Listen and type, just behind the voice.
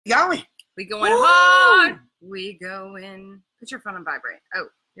Going. We going hard. We going. Put your phone on vibrate. Oh,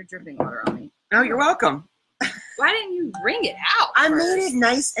 you're dripping water on me. Oh, you're welcome. Why didn't you wring it out? I first? made it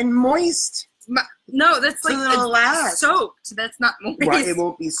nice and moist. No, that's like it'll last. soaked. That's not moist. Well, it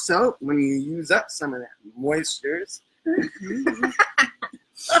won't be soaked when you use up some of that moistures.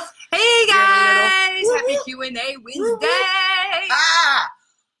 Hey guys, happy Q&A Wednesday. Ah!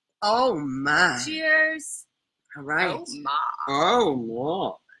 Oh my. Cheers. All right. Oh my. Oh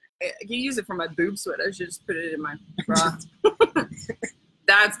my. I can use it for my boob sweat. I should just put it in my bra.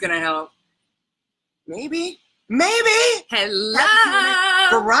 That's gonna help. Maybe. Hello.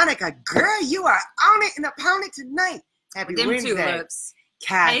 Veronica, girl, you are on it and upon it tonight. Happy Them Wednesday. tulips.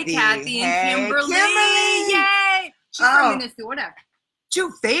 Kathy. Hey, Kathy and Kimberly. Yay. She's from Minnesota.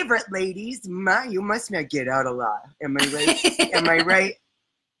 Two favorite ladies. You must not get out a lot. Am I right? Am I right?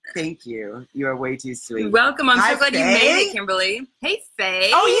 Thank you. You are way too sweet. Welcome. I'm Hi, so glad Faye. you made it, Kimberly. Hey,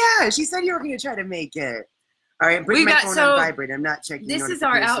 Faye. Oh, yeah. She said you were going to try to make it. All right. Bring my phone on vibrate. I'm not checking. This is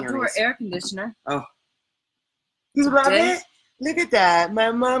our outdoor air conditioner. Oh. You love it? Look at that.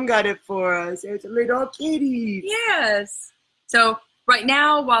 My mom got it for us. It's a little kitty. Yes. So right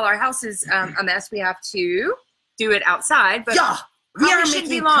now, while our house is a mess, we have to do it outside. But yeah, we are shouldn't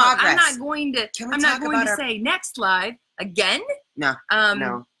be making long. progress. I'm not going to. I'm not going to say next live again. No.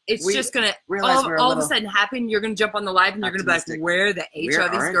 No. It's just gonna all of a sudden happen. You're gonna jump on the live and you're gonna be like, "Where the H are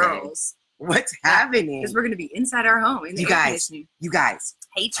these girls? What's happening?" Because we're gonna be inside our home. In the you guys.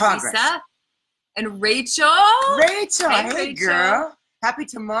 Hey, Teresa and Rachel. Hey, girl. Happy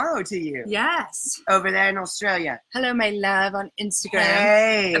tomorrow to you. Yes. Over there in Australia. Hello, my love on Instagram.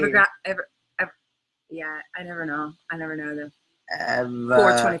 Hey. Ever. Yeah, I never know. The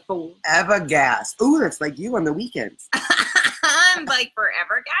 424. Eva Gas. Ooh, that's like you on the weekends. I'm like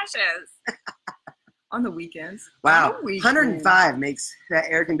forever gashes. On the weekends. Wow. 105 makes that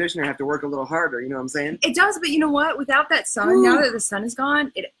air conditioner have to work a little harder. You know what I'm saying? It does, but you know what? Without that sun, now that the sun is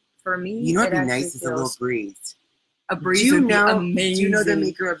gone, for me, you know what'd be nice is a little breeze. A breeze would be amazing. Do you know the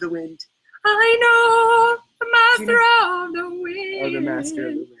maker of the wind? I know the master of the wind. Oh, the master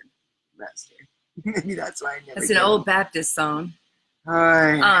of the wind. Master. Maybe that's why I never. It's an old Baptist song.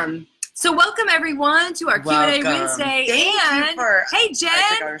 Hi. So welcome everyone to our Q&A Wednesday. Thank you for hey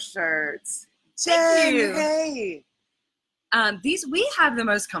Jen. Our shirts. Thank you. Hey. We have the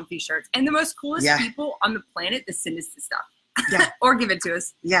most comfy shirts and the most coolest people on the planet that send us the stuff. Yeah. Or give it to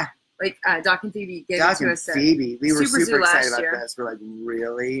us. Yeah. Like Doc and Phoebe gave it to us. Phoebe. We were super excited about this. We're like,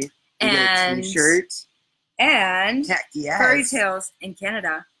 really? And a t-shirt? And heck yes. Fairy Tales in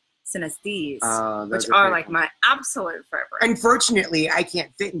Canada sent us these, which are like my absolute favorite. Unfortunately, I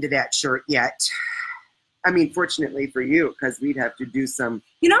can't fit into that shirt yet. I mean, fortunately for you, because we'd have to do some.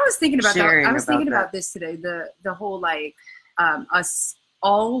 You know, I was thinking about that. I was thinking that. about this today. The whole like us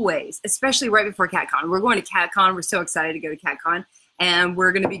always, especially right before CatCon. We're going to CatCon. We're so excited to go to CatCon, and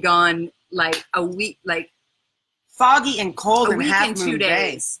we're going to be gone like a week, like foggy and cold a and week half and 2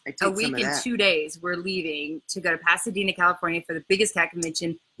 days. A week and 2 days. We're leaving to go to Pasadena, California for the biggest cat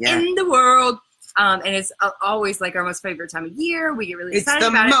convention in the world. And it's always like our most favorite time of year. We get really excited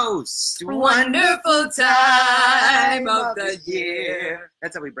about it. It's the most wonderful time of the year.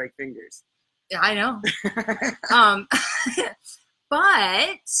 That's how we break fingers. Yeah, I know.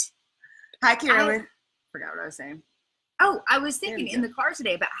 But hi, Carolyn. I forgot what I was saying. Oh, I was thinking in the car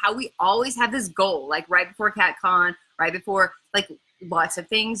today about how we always have this goal, like right before CatCon, right before like lots of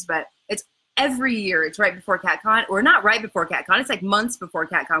things, but it's every year. It's right before CatCon, or not right before CatCon. It's like months before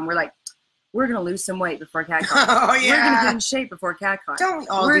CatCon. We're like, we're gonna lose some weight before CatCon. Oh yeah, we're gonna get in shape before CatCon. Don't we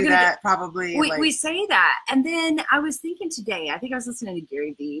all do that? Probably. We say that, and then I was thinking today. I think I was listening to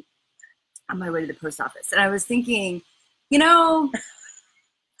Gary Vee on my way to the post office, and I was thinking, you know.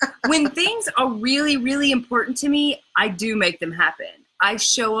 When things are really, really important to me, I do make them happen. I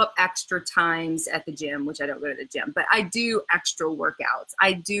show up extra times at the gym, which I don't go to the gym, but I do extra workouts.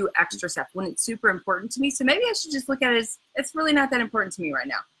 I do extra stuff when it's super important to me. So maybe I should just look at it as it's really not that important to me right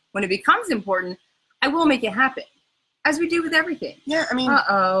now. When it becomes important, I will make it happen, as we do with everything. Yeah, I mean,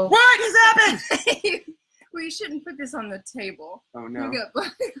 what has happened? Well, you shouldn't put this on the table. Oh, no. You got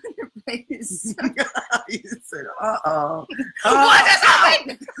black on your face. You said, uh-oh. What has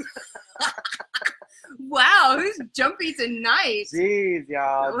happened? Wow, who's jumpy tonight? Jeez,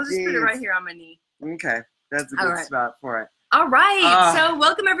 y'all. We'll just put it right here on my knee. Okay, that's a good spot for it. All right, so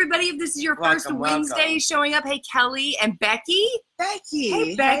welcome everybody. If this is your first Wednesday showing up, hey, Kelly and Becky. Becky.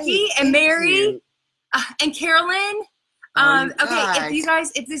 Hey, Becky and Mary and Carolyn. Okay,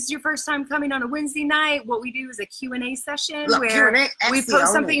 if this is your first time coming on a Wednesday night, what we do is a Q&A session where we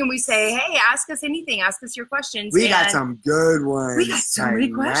post something and we say, hey, ask us anything, ask us your questions. We got some good ones. We got so many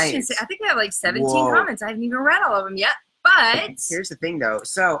questions. I think we have like 17 comments. I haven't even read all of them yet. But here's the thing, though.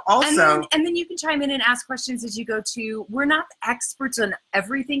 So also, and then you can chime in and ask questions as you go too. We're not experts on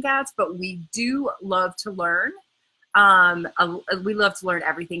everything, cats, but we do love to learn. We love to learn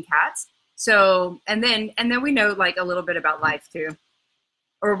everything, cats. So, and then we know like a little bit about life too,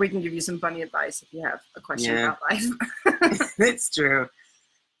 or we can give you some funny advice if you have a question about life. It's true.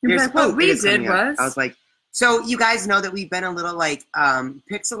 Like, what we did was, I was like, so you guys know that we've been a little like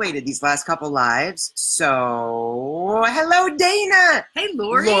pixelated these last couple lives. So hello, Dana. Hey,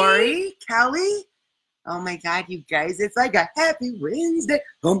 Lori. Lori, Kelly. Oh my God, you guys! It's like a happy Wednesday.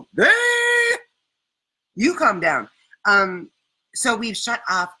 Hump day. You calm down. So we've shut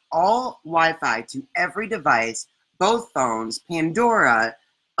off all Wi-Fi to every device, both phones, Pandora,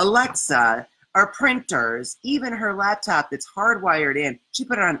 Alexa, our printers, even her laptop that's hardwired in. She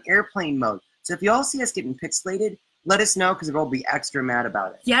put it on airplane mode. So if you all see us getting pixelated, let us know because we'll be extra mad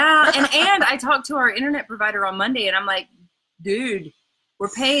about it. Yeah, and I talked to our internet provider on Monday, and I'm like, dude, we're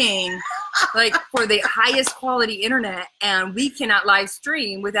paying like for the highest quality internet, and we cannot live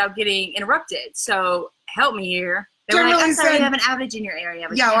stream without getting interrupted. So help me here. They were like, I'm sorry you have an outage in your area.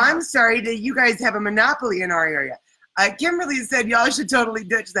 Yeah, I'm sorry that you guys have a monopoly in our area. Kimberly said y'all should totally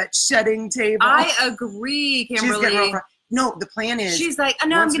ditch that shedding table. I agree, Kimberly. No, the plan is... She's like, oh,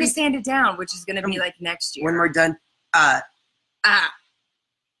 no, I'm going to sand it down, which is going to be like next year. When we're done.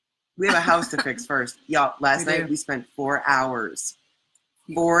 We have a house to fix first. Y'all, last night we spent 4 hours.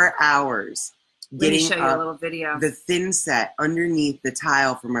 4 hours. Let me show you a little video. The thin set underneath the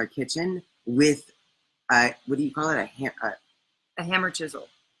tile from our kitchen with... what do you call it? A hammer chisel,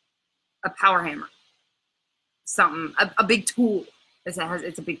 a power hammer, something, a big tool. It's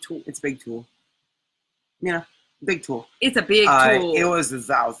a big tool. It's a big tool. Yeah, big tool. It's a big tool. It was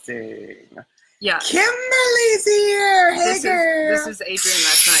exhausting. Yeah. Kimberly's here. Hey, girl. This was Adrian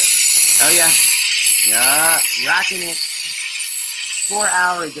last night. Oh yeah, yeah, rocking it. 4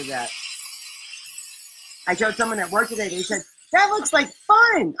 hours of that. I showed someone at work today. They said, that looks like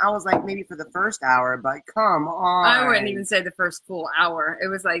fun. I was like, maybe for the first hour, but come on. I wouldn't even say the first full hour. It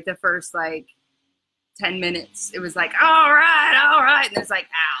was like the first 10 minutes. It was like, all right. And it's like,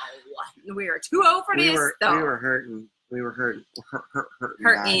 ow. We are too old for this. We were hurting. We were hurting.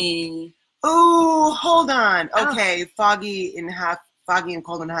 Hurting. Oh, hold on. Okay, foggy and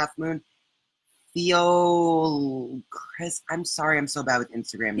cold and half moon. Chris, I'm sorry. I'm so bad with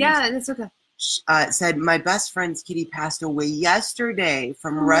Instagram. Yeah, that's okay. Said my best friend's kitty passed away yesterday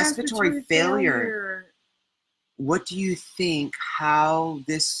from respiratory failure. What do you think? How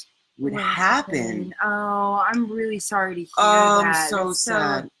this would happen? Oh, I'm really sorry to hear that. I'm so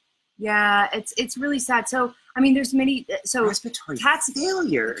sad. Yeah, it's really sad. So I mean, there's many. So respiratory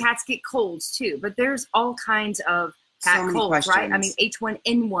failure. Cats get colds too, but there's all kinds of cat colds, right? I mean,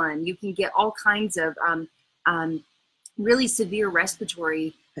 H1N1. You can get all kinds of really severe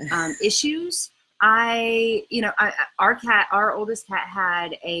respiratory issues. Our oldest cat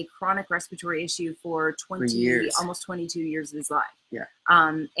had a chronic respiratory issue for almost 22 years of his life. Yeah.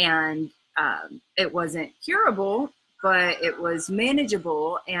 It wasn't curable, but it was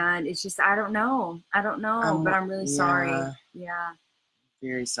manageable. And it's just, I don't know, but I'm really sorry. Yeah.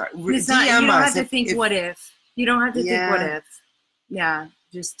 Very sorry. You don't have to think what if. You don't have to think what if. Yeah.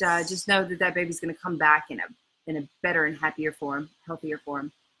 Just know that baby's going to come back in a better and happier form, healthier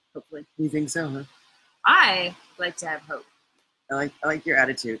form, hopefully. You think so, huh? I like to have hope. I like your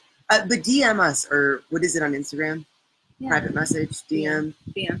attitude. But DM us, or what is it on Instagram? Yeah. Private message, DM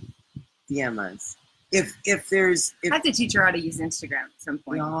us. If there's... I have to teach her how to use Instagram at some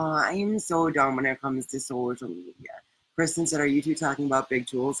point. No, I am so dumb when it comes to social media. Kristen said, are you two talking about big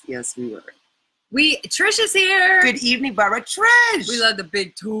tools? Yes, we were. Trish is here. Good evening, Barbara. Trish! We love the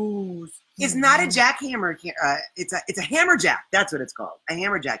big tools. It's not a jackhammer. It's a hammer jack. That's what it's called. A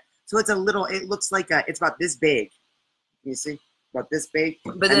hammer jack. So it's a little, it looks like it's about this big. You see? About this big.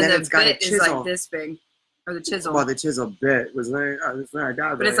 But then the bit is like this big. Or the chisel. Well, the chisel bit was like,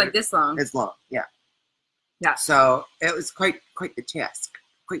 but it's like this long. It's long, yeah. Yeah. So it was quite the task.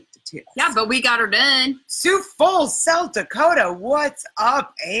 Quite the task. Yeah, but we got her done. Sioux Falls, South Dakota. What's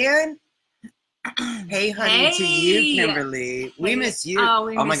up, Ann? Hey, honey, to you, Kimberly. We miss you.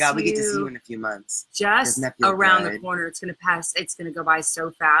 Oh my God, we get to see you in a few months. Just around the corner. It's going to pass. It's going to go by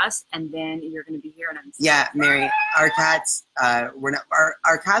so fast, and then you're going to be here. And I'm so Mary, our cats,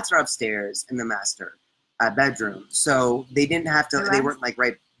 our cats are upstairs in the master bedroom, so they didn't have to. They weren't like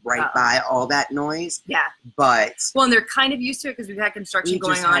right right Uh-oh. by all that noise. Yeah. But Well, and they're kind of used to it because we've had construction we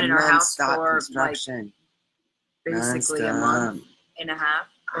going just on had in our house nonstop for construction. like basically a Nonstop. month and a half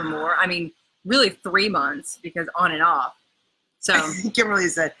or more. I mean, really 3 months because on and off. So Kimberly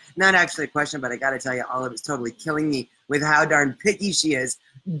said, not actually a question, but I got to tell you, Olive is totally killing me with how darn picky she is.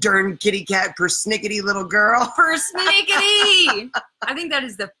 Darn kitty cat persnickety little girl. persnickety! I think that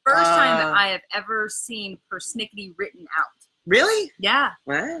is the first time that I have ever seen persnickety written out. Really? Yeah.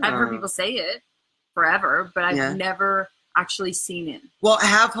 Wow. I've heard people say it forever, but I've Yeah. never actually seen it. Well,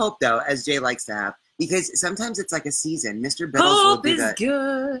 have hope, though, as Jay likes to have, because sometimes it's like a season. Mr. Biddles will Hope do is that.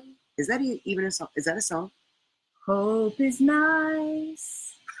 good. Is that even a song? Is that a song? Hope is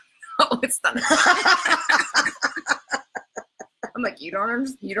nice. Oh, it's not. I'm like, you don't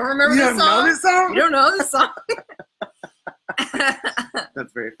remember You this don't know song? this song? You don't know this song?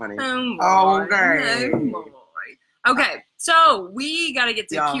 That's very funny. Oh, Okay. boy. Okay, so we got to get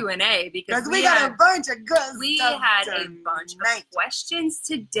to Yeah. Q&A because Because we got a bunch of good we stuff had a bunch tonight. of questions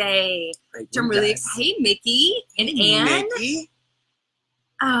today. Like, Which I'm really excited. Hey, Mickey and Ann. Mickey?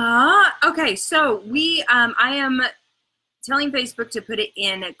 Okay, so we I am telling Facebook to put it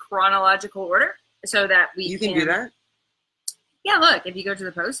in chronological order so that we You can do that? Yeah, look, if you go to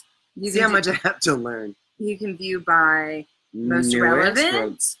the post, you See can how much I have to learn. you can view by most Newest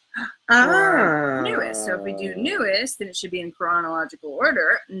relevant or newest. So if we do newest, then it should be in chronological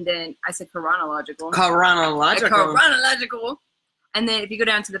order. And then I said chronological. Chronological. Chronological. And then if you go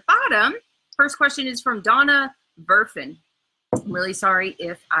down to the bottom, first question is from Donna Verfin. I'm really sorry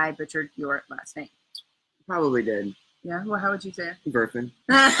if I butchered your last name. Probably did. Yeah, well, how would you say it? Verfin.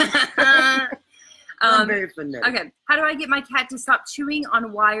 Um, Very phonetic. okay, how do I get my cat to stop chewing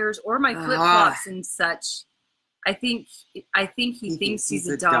on wires or my flip-flops and such? I think he thinks he's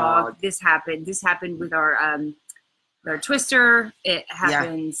a dog. This happened with our Twister. It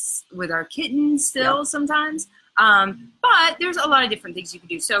happens with our kittens still sometimes. But there's a lot of different things you can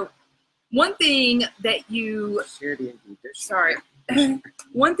do. So one thing that you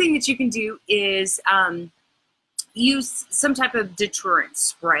one thing that you can do is use some type of deterrent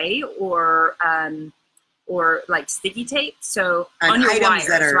spray or like sticky tape. So on your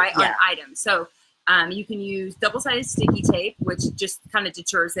wires, right? On items. So you can use double-sided sticky tape, which just kind of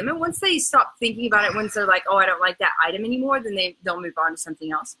deters them. And once they stop thinking about it, once they're like, oh, I don't like that item anymore, then they'll move on to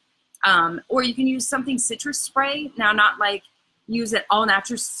something else. Or you can use something citrus spray. Now, not like use an all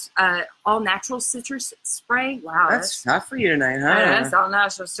natural citrus spray. Wow, that's tough for you tonight, huh? That's all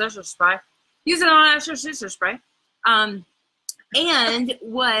natural citrus spray. Use an all natural citrus spray. And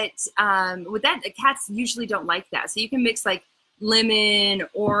with that, the cats usually don't like that. So you can mix like lemon,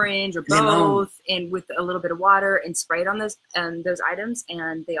 orange, or both, and with a little bit of water and spray it on those items.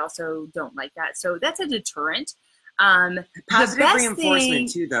 And they also don't like that. So that's a deterrent. Positive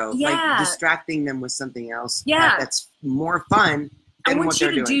reinforcement too, though. Like distracting them with something else. Yeah, that's more fun. I want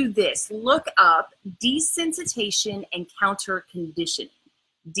you to do this. Look up desensitization and counter conditioning.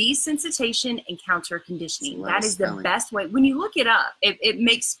 Desensitization and counter conditioning. That is the best way. When you look it up, it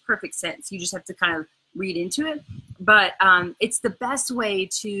makes perfect sense. You just have to kind of read into it. But it's the best way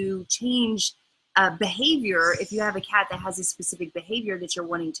to change behavior. If you have a cat that has a specific behavior that you're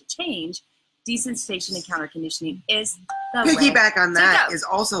wanting to change, desensitization and counter conditioning is the way. Piggyback on that is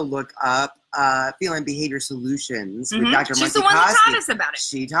also look up Feline Behavior Solutions with Dr. She's the one that taught us about it.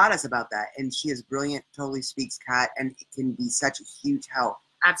 She taught us about that, and she is brilliant, totally speaks cat, and it can be such a huge help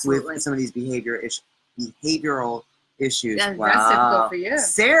with some of these behavioral issues. That's difficult for you.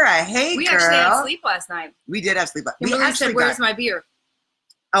 Sarah, hey, we girl. actually had sleep last night. We did have sleep. We actually said, where's my beer?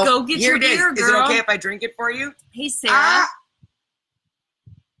 Oh, go get your beer, girl. Is it okay if I drink it for you? Hey, Sarah.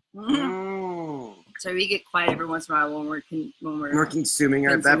 So we get quiet every once in a while when we're consuming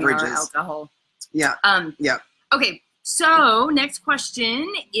our beverages. Our alcohol. Yeah. Yeah. Okay. So next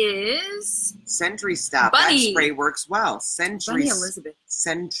question is Sentry Stop. Bunny. That spray works well. Bunny Elizabeth.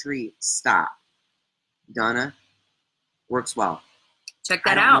 Sentry Stop. Donna, works well. Check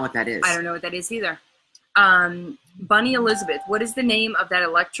that out. I don't know what that is. I don't know what that is either. Bunny Elizabeth. What is the name of that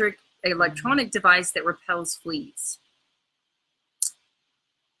electronic device that repels fleas?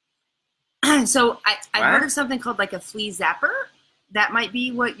 So I heard of something called like a flea zapper. That might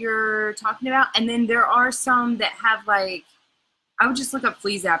be what you're talking about. And then there are some that have like, I would just look up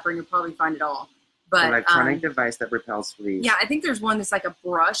flea zapper and you'll probably find it all. But electronic device that repels fleas. Yeah, I think there's one that's like a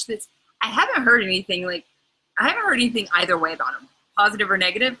brush I haven't heard anything either way about them, positive or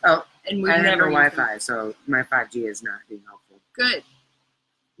negative. Oh, and we've I have never no Wi-Fi, so my 5G is not being helpful. Good.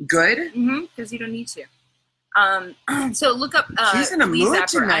 Good? Because you don't need to. So look up. She's in a Flea mood Zapper.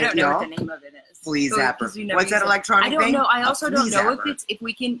 tonight, I don't know what y'all. the name of it is. Flea So, Zapper. 'cause you know What's that electronic I don't thing? know. I A also flea don't know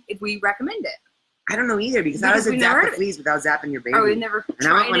zapper. if we recommend it. I don't know either because I Because was we've a never zap heard the of it. fleas without zapping your baby. Oh, we never and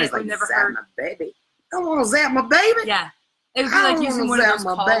I want tried one it. that's like We've never zap heard. my baby. I don't want to zap my baby. Yeah. It would be I like don't using wanna one of zap those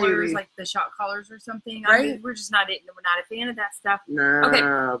my collars, baby. like the shot collars or something. Right? We're just not we're not a fan of that stuff. No. Okay.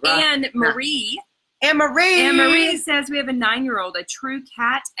 bro. And Marie. And Marie. And Marie says we have a 9-year-old, a true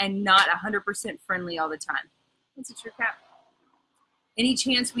cat, and not 100% friendly all the time. What's a true cat? Any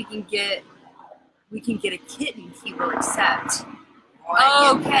chance we can get a kitten he will accept?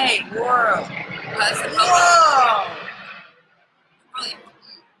 Okay. World. Whoa.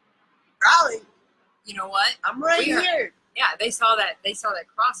 Raleigh, You know what? I'm right here. Yeah, they saw that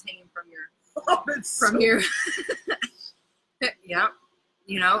cross hanging from your yeah.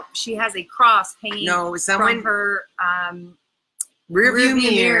 You know, she has a cross hanging No, from someone her rearview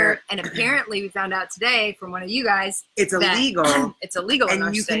mirror. and apparently we found out today from one of you guys It's that illegal. it's illegal in our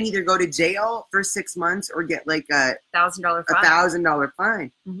And you state. can either go to jail for 6 months or get like a $1,000 fine. $1,000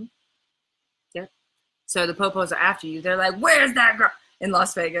 fine. So the popos are after you. They're like, "Where's that girl in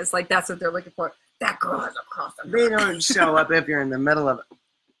Las Vegas?" Like that's what they're looking for. That girl has a cross on her. They don't show up if you're in the middle of it.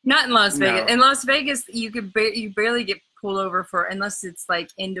 Not in Las Vegas. No. In Las Vegas, you barely get pulled over for, unless it's like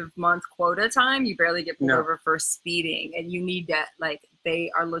end of month quota time. You barely get pulled No. over for speeding, and you need that. Like they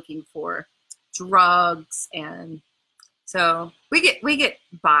are looking for drugs, and so we get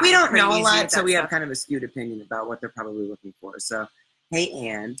by. We don't pretty know a easy lot, with so that we have stuff. kind of a skewed opinion about what they're probably looking for. So, hey,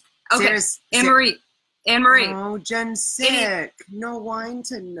 Anne. Okay, Anne Marie. Oh, Jen's sick. No wine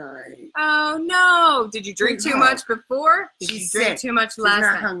tonight. Oh no! Did you drink Good too luck. much before? Did She's you drink sick. too much She's last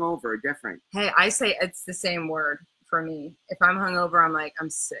not night? hungover. Different. Hey, I say it's the same word for me. If I'm hungover, I'm like, I'm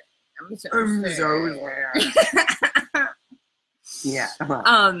sick. I'm sick. Yeah.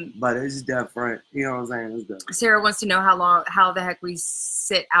 But it's different. You know what I'm saying? It's different. Sarah wants to know how the heck we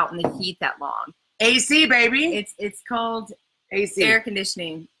sit out in the heat that long. AC, baby. It's called AC. air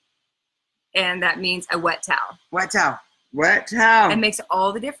conditioning, and that means a wet towel. Wet towel. Wet towel. It makes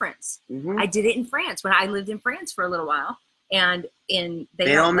all the difference. Mhm. I did it in France when I lived in France for a little while, and They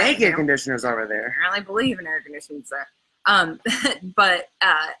don't make air conditioners over there. I really believe in air conditioners there. But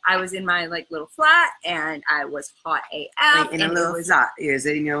I was in my like little flat, and I was hot AF. Like in a and little flat. Is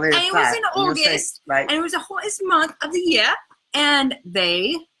it in your little and it flat? was in And you'll say, August, right. and it was the hottest month of the year, and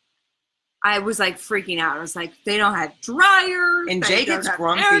I was like freaking out. I was like, they don't have dryers. And they Jay don't gets have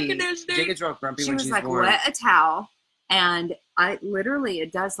grumpy. air conditioning. Jay gets real grumpy She when was she's like, warm. wet a towel, and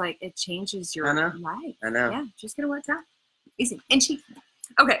it does like, it changes your I know. life. I know. Yeah, just get a wet towel. Easy. And cheap.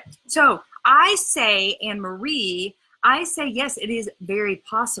 Okay, so I say, Anne Marie, I say yes, it is very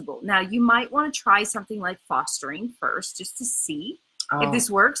possible. Now, you might want to try something like fostering first, just to see if Oh,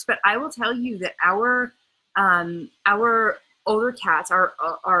 this works. But I will tell you that our older cats,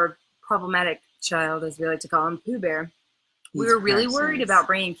 our problematic child, as we like to call him, Pooh Bear, we he's were really precious. worried about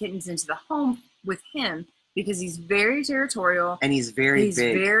bringing kittens into the home with him because he's very territorial. And he's very He's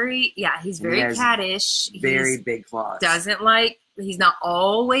big. he's And very he has cattish. Very He's big claws. he's not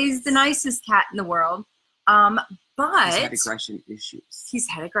always the nicest cat in the world. But He's had aggression issues. he's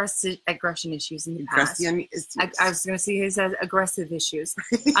had aggression issues in the past. Aggression issues. I was going to say he has aggressive issues.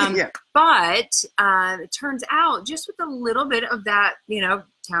 Yeah. But it turns out just with a little bit of that,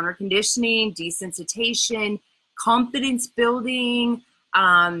 counter conditioning, desensitization, confidence building,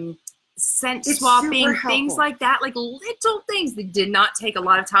 scent It's swapping, super things helpful. like that, like little things that did not take a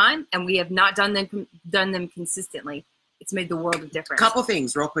lot of time, and we have not done them consistently. It's made the world of difference. Couple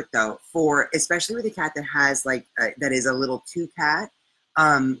things real quick though, especially with a cat that has that is a little two cat,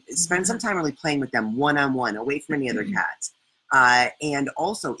 spend some time really playing with them one-on-one, away from any other cats. And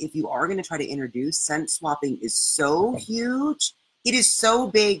also, if you are going to try to introduce, scent swapping is so huge. It is so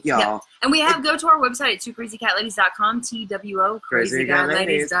big, y'all. Yeah. And we have go to our website at twocrazycatladies.com, TWO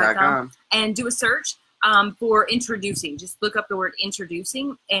crazycatladies.com, and do a search for introducing. Just look up the word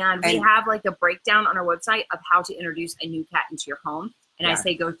introducing, and we have like a breakdown on our website of how to introduce a new cat into your home. And I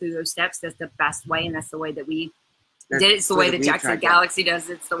say go through those steps. That's the best way, and that's the way that we did it. It's the way that Jackson Galaxy does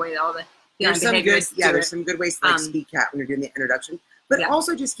it. It's the way that all the there's some good ways to speak cat when you're doing the introduction. But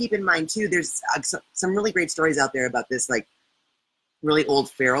also just keep in mind too, there's some really great stories out there about this really old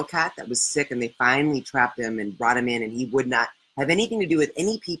feral cat that was sick, and they finally trapped him and brought him in, and he would not have anything to do with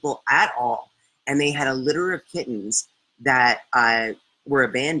any people at all. And they had a litter of kittens that were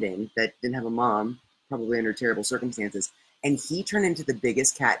abandoned, that didn't have a mom, probably under terrible circumstances. And he turned into the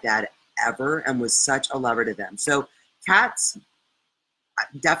biggest cat dad ever and was such a lover to them. So cats,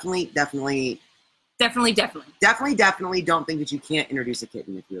 definitely don't think that you can't introduce a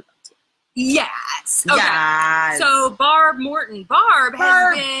kitten if you're about to. Yes. Okay. Yes. So Barb Morton. Barb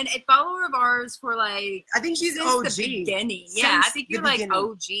has been a follower of ours for like I think she's since OG. the beginning. Yeah, I Since think the you're like beginning.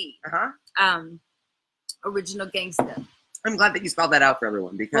 OG. Uh-huh. Original gangsta. I'm glad that you spelled that out for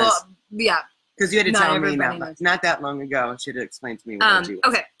everyone because Well, yeah. you had to not tell me everybody knows. not that long ago. She had to explain to me what OG was.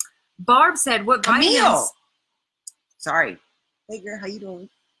 Okay. Barb said, "What vitamins?" Camille! Sorry. Hey girl, how you doing?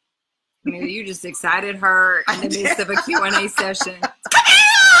 Camille, you just excited her in the midst of a Q&A session.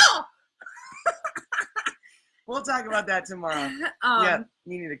 We'll talk about that tomorrow. Yeah,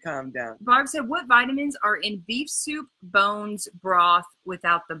 you need to calm down. Barb said, "What vitamins are in beef soup, bones, broth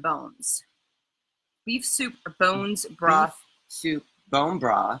without the bones?" Beef soup, bones, broth. Beef soup, bone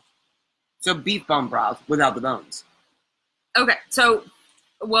broth. So beef bone broth without the bones. Okay, so,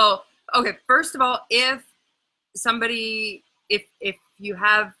 well, okay, first of all, if somebody, if you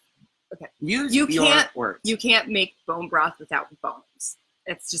have, okay. Use you your can't, words. You can't make bone broth without bones.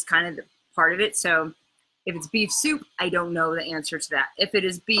 That's just kind of the part of it. So if it's beef soup, I don't know the answer to that. If it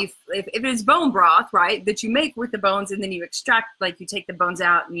is beef, if it is bone broth, right, that you make with the bones and then you extract, like you take the bones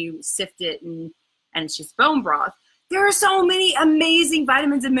out and you sift it and it's just bone broth. There are so many amazing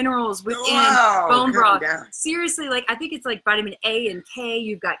vitamins and minerals within bone broth. Seriously, like I think it's like vitamin A and K.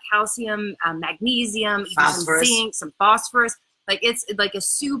 You've got calcium, magnesium, some zinc, some phosphorus. Like it's like a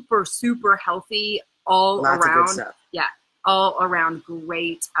super, super healthy all around. Yeah, all around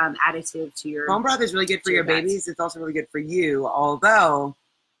great additive to your bone broth is really good for your babies. It's also really good for you. Although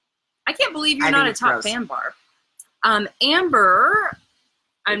I can't believe you're not a top fan, Barb. Amber,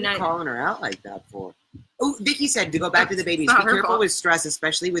 I'm not calling her out like that for. Oh, Vicky said to go back to the babies. Be careful with stress,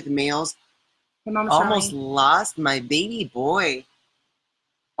 especially with males. Hey, Mama almost Charlie. Lost my baby boy.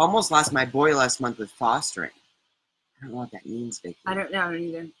 Almost lost my boy last month with fostering. I don't know what that means, Vicky. I don't know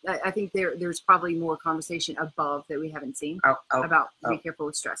either. I think there's probably more conversation above that we haven't seen about be careful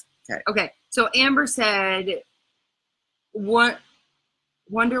with stress. Okay. So Amber said, "What?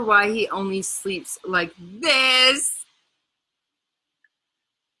 Wonder why he only sleeps like this."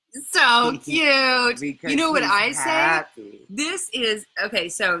 So cute. You know what I say? This is okay.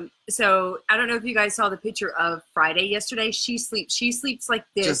 So I don't know if you guys saw the picture of Friday yesterday. She sleeps like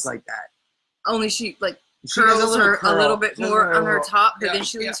this, just like that. Only she curls her a little bit more on her top, but then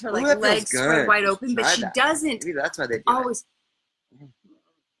she leaves her like legs spread wide open. But she doesn't. Maybe that's why they do always.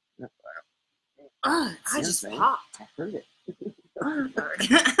 I just popped. I heard it.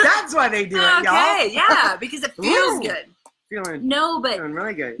 That's why they do it, y'all. Okay, yeah, because it feels good. Feeling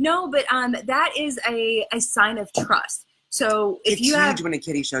really good. No, but that is a sign of trust. So if it's you huge when a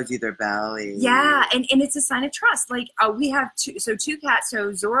kitty shows you their belly. Yeah, and it's a sign of trust. Like we have two cats. So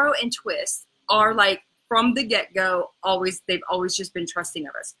Zorro and Twist are like from the get-go they've always just been trusting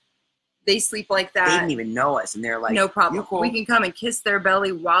of us. They sleep like that. They didn't even know us, and they're like, no problem. Cool. We can come and kiss their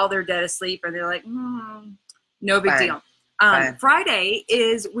belly while they're dead asleep, and they're like, no big deal. Friday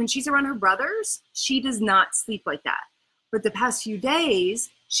is when she's around her brothers. She does not sleep like that. But the past few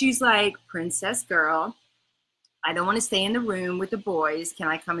days, she's like, princess girl, I don't want to stay in the room with the boys. Can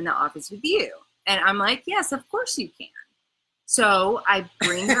I come in the office with you? And I'm like, yes, of course you can. So I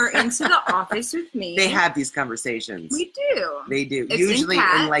bring her into the office with me. They have these conversations. We do. They do. It's usually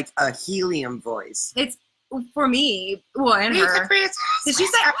in like a helium voice. It's for me, well, and her. So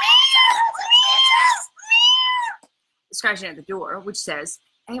she's like, scratching at the door, which says,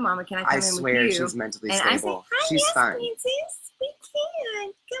 hey, Mama, can I come in with you? I swear she's mentally and stable. I say, she's fine. Princess, we can.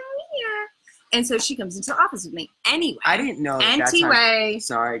 Come here. And so she comes into the office with me. Anyway. I didn't know that.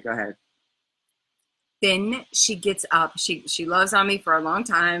 Sorry, go ahead. Then she gets up. She loves on me for a long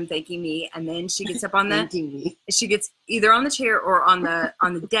time, thanking me. And then she gets up on she gets either on the chair or on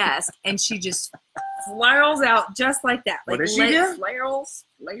the desk, and she just flails out just like that. Like what does she do? Flails.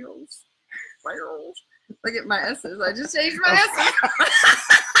 Look at my S's. I just changed my S's.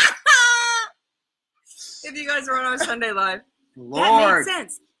 If you guys were on our Sunday Live. Lord. That made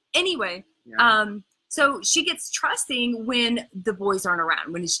sense. Anyway, so she gets trusting when the boys aren't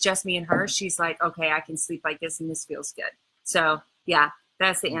around. When it's just me and her, she's like, okay, I can sleep like this and this feels good. So, yeah,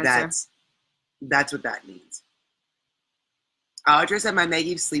 that's the answer. That's what that means. Audra said my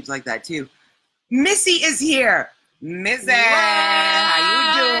Maggie sleeps like that too. Missy is here. Missy,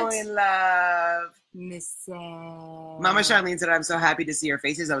 how you doing, love? Missy. Mama Charlene said, I'm so happy to see your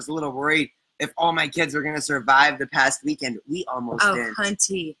faces. I was a little worried if all my kids were going to survive the past weekend. We almost did. Oh,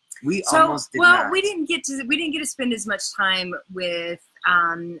 hunty. We almost did not. We didn't get to spend as much time with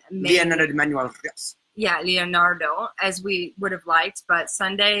Leonardo Manuel. Yeah, Leonardo, as we would have liked. But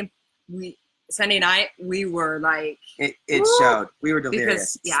Sunday night, we were like... It showed. We were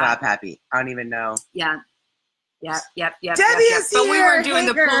delirious. Slap happy. I don't even know. Yeah. Yep. Debbie is But we here. were doing Hey,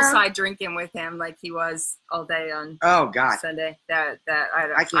 the girl. poolside drinking with him like he was all day on Oh God. Sunday. I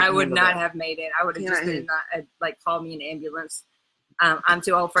can't I would handle not that. have made it. I would have just Cannot been like call me an ambulance. I'm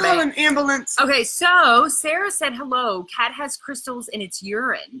too old for Call that. an ambulance. Okay, so Sarah said, hello, cat has crystals in its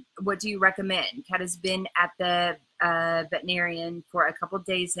urine. What do you recommend? Cat has been at the veterinarian for a couple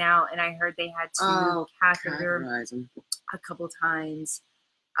days now, and I heard they had to catheter Categorize 'em. a couple times.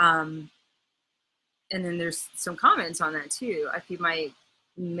 And then there's some comments on that too. I feed my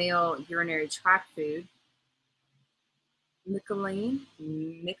male urinary tract food. Micheline.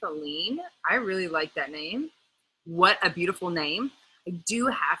 I really like that name. What a beautiful name. I do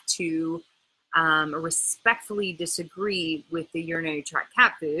have to respectfully disagree with the urinary tract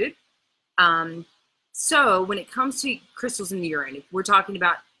cat food. So when it comes to crystals in the urine, we're talking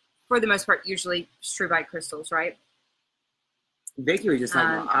about, for the most part, usually struvite crystals, right? Vicky was just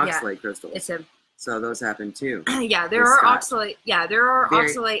talking about oxalate crystals. It's a So those happen too. yeah, there are oxalate. Yeah, there are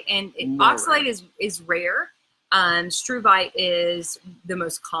oxalate, and oxalate is rare. Struvite is the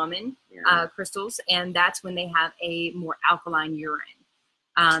most common crystals, and that's when they have a more alkaline urine.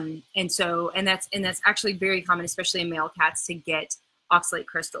 And that's actually very common, especially in male cats, to get oxalate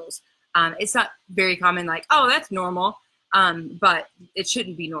crystals. It's not very common, like, oh, that's normal, but it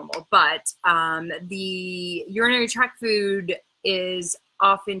shouldn't be normal. But the urinary tract food is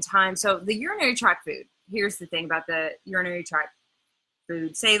oftentimes, so the urinary tract food, here's the thing about the urinary tract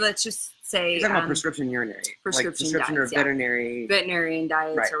food. Let's just say You're talking about prescription urinary. Prescription diets, or veterinarian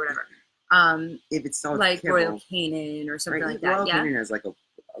diets, right. or whatever. If it's not like kibble, Royal Canin or something like that. Royal Yeah. Canin has like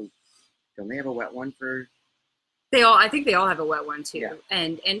don't they have a wet one for? I think they all have a wet one too. Yeah.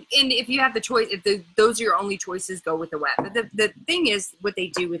 And if you have the choice, if those are your only choices, go with the wet. But the thing is, what they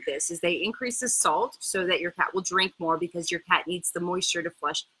do with this is they increase the salt so that your cat will drink more, because your cat needs the moisture to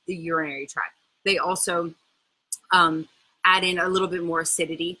flush the urinary tract. They also add in a little bit more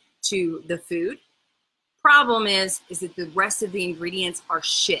acidity to the food. Problem is that the rest of the ingredients are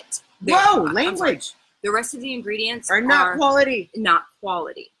shit. Language. The rest of the ingredients are not quality. Not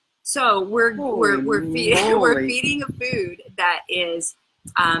quality. So we're feeding a food that is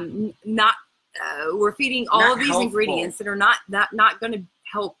we're feeding all of these ingredients that are not going to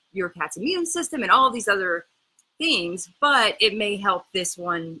help your cat's immune system and all of these other things, but it may help this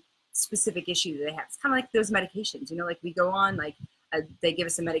one specific issue that they have. It's kind of like those medications, like we go on, like they give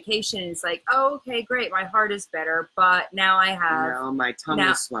us a medication and it's like, oh, okay, great, my heart is better, but now I have my tongue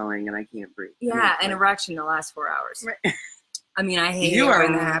is swelling and I can't breathe. Yeah, an erection in the last 4 hours. Right. I mean, I hate it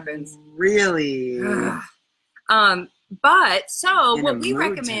when that happens. Really? But so what we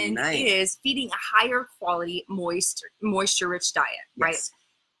recommend is feeding a higher quality moisture-rich diet, right? Yes.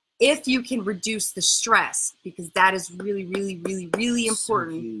 If you can reduce the stress, because that is really, really, really, really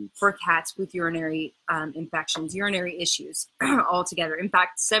important for cats with urinary infections, urinary issues altogether. In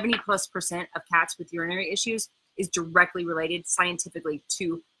fact, 70+% of cats with urinary issues is directly related scientifically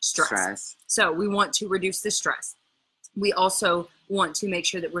to stress. So we want to reduce the stress. We also want to make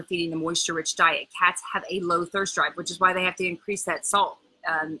sure that we're feeding the moisture-rich diet. Cats have a low thirst drive, which is why they have to increase that salt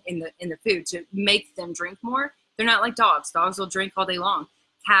in the food to make them drink more. They're not like dogs. Dogs will drink all day long.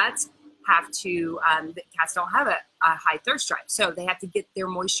 Cats have to. Cats don't have a high thirst drive, so they have to get their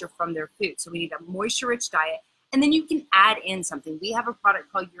moisture from their food. So we need a moisture-rich diet, and then you can add in something. We have a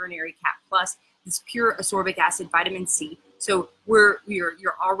product called Urinary Cat Plus. It's pure ascorbic acid, vitamin C. So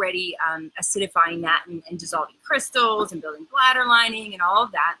you're already acidifying that and dissolving crystals and building bladder lining and all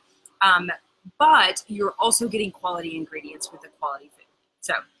of that. But you're also getting quality ingredients with the quality food.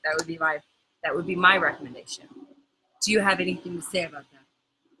 So that would be my recommendation. Do you have anything to say about that?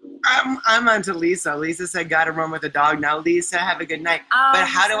 I'm on to Lisa. Lisa said, gotta run with a dog. Now, Lisa, have a good night. But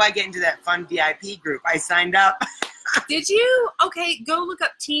how do I get into that fun VIP group? I signed up. Did you? Okay, go look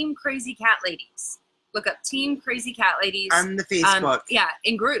up Team Crazy Cat Ladies. Look up Team Crazy Cat Ladies on the Facebook.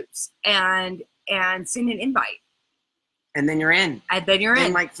 In groups, and send an invite. And then you're in. And then you're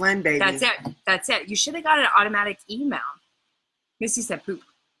in. Like Flynn, baby. That's it. You should have got an automatic email. Missy said poop.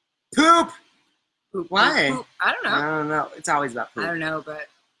 Poop. Poop. Why? Poop. I don't know. It's always about poop. I don't know, but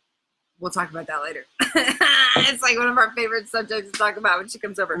we'll talk about that later. It's like one of our favorite subjects to talk about when she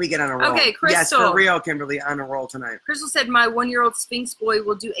comes over. We get on a roll. Okay, Crystal. Yes, for real, Kimberly, on a roll tonight. Crystal said, my 1-year-old Sphinx boy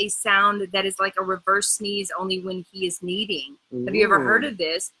will do a sound that is like a reverse sneeze only when he is kneading. Ooh. Have you ever heard of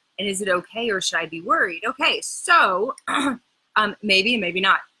this? And is it okay, or should I be worried? Okay, so maybe and maybe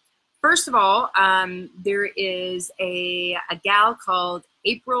not. First of all, there is a gal called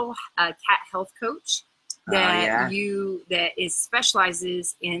April, Cat Health Coach, that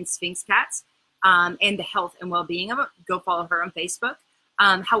specializes in Sphinx cats and the health and well-being of it. Go follow her on Facebook.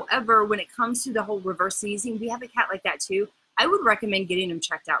 However, when it comes to the whole reverse sneezing, we have a cat like that too. I would recommend getting him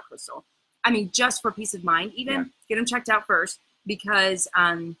checked out, Crystal. I mean, just for peace of mind, even get him checked out first, because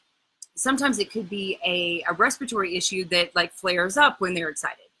sometimes it could be a respiratory issue that like flares up when they're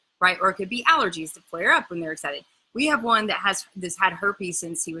excited, right? Or it could be allergies that flare up when they're excited. We have one that has had herpes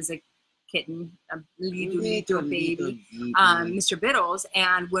since he was a kitten, a little baby, Mr. Biddles.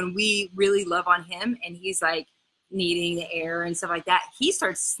 And when we really love on him and he's like needing the air and stuff like that, he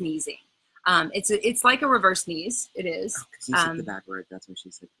starts sneezing. It's like a reverse sneeze. It is. Oh, 'cause he said the bad word. That's what she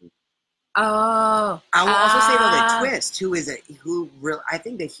said. Oh. I will also say though that Twist, I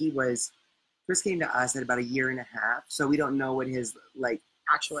think that Twist came to us at about 1.5 years, so we don't know what his like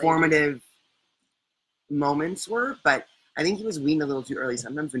actually formative moments were, but I think he was weaned a little too early.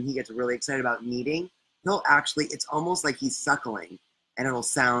 Sometimes when he gets really excited about kneading, it's almost like he's suckling, and it'll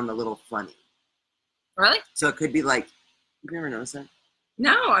sound a little funny. Really? So it could be like, you never noticed that?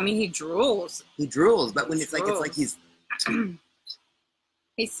 No, I mean he drools. He drools, but when it's like he's.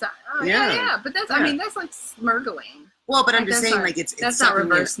 Yeah, but that's I mean that's like smirgling. Well, but I'm just saying like it's not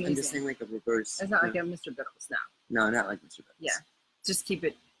reverse sneezing. I'm just saying like a reverse. That's not like a Mr. Biddles, no. No, not like Mr. Biddles. Yeah, just keep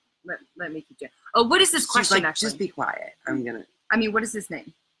it. Let me keep doing. Oh, what is this question? Like, actually, just be quiet. I'm gonna. I mean, what is his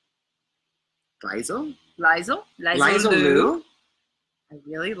name? Lizel Lou. I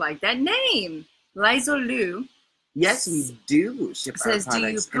really like that name, Lizel Lou. Yes, we do ship our products do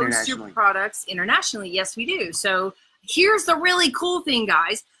you post internationally. your products internationally? Yes, we do. So here's the really cool thing,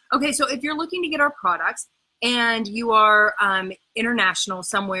 guys. Okay, so if you're looking to get our products and you are international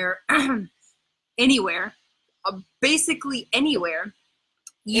somewhere, anywhere, basically anywhere,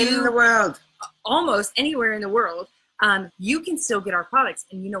 in the world, almost anywhere in the world, you can still get our products.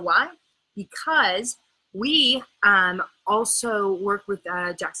 And you know why? Because we also work with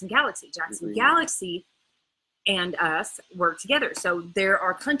Jackson Galaxy. Jackson Galaxy and us work together. So there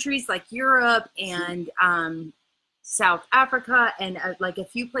are countries like Europe and South Africa and like a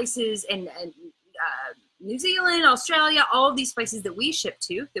few places and New Zealand, Australia, all of these places that we ship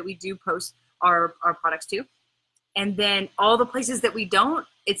to, that we do post our products to. And then all the places that we don't,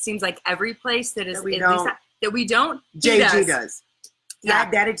 it seems like every place that is that we don't, JG does. Yeah.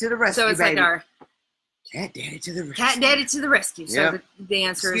 Cat Daddy to the rescue. So it's baby. like our Cat Daddy to the rescue. Cat Daddy to the rescue. So Yep. the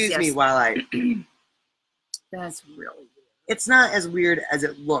answer is yes. Excuse me while I. That's really weird. It's not as weird as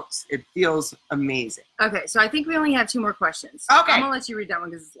it looks. It feels amazing. Okay, so I think we only have 2 more questions. Okay. I'm gonna let you read that one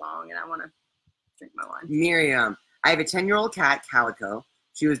because it's long and I want to drink my wine. Miriam, I have a 10-year-old cat, Calico.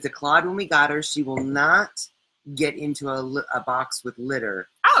 She was declawed when we got her. She will not get into a box with litter.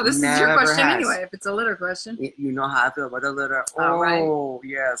 Oh, this is your Never question has. anyway, if it's a litter question. You know how I feel about the litter. Oh, right.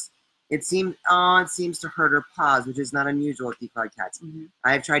 Yes. It seems to hurt her paws, which is not unusual with declawed cats. Mm-hmm.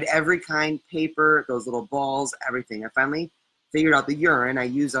 I have tried every kind, paper, those little balls, everything. I finally figured out the urine. I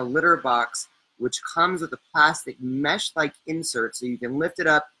use a litter box, which comes with a plastic mesh-like insert, so you can lift it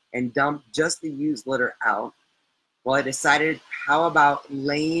up and dump just the used litter out. Well, I decided, how about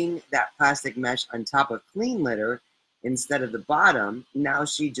laying that plastic mesh on top of clean litter instead of the bottom? Now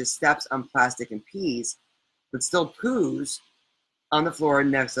she just steps on plastic and pees, but still poos on the floor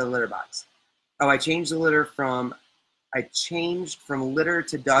next to the litter box. Oh, I changed from litter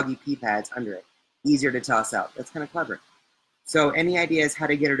to doggy pee pads under it. Easier to toss out. That's kind of clever. So any ideas how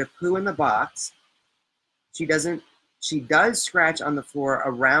to get her to poo in the box? She does scratch on the floor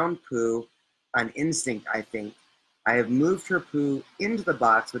around poo on instinct, I think. I have moved her poo into the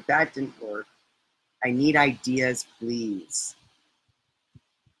box, but that didn't work. I need ideas, please.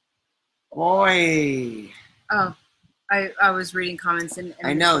 Oi. Oh, I was reading comments and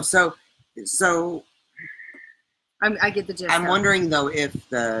I know. So I get the gist. I'm wondering though if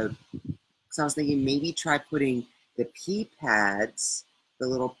because I was thinking maybe try putting the pee pads, the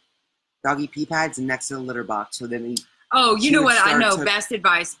little doggy pee pads, next to the litter box, so then Oh, you know what? I know. to- Best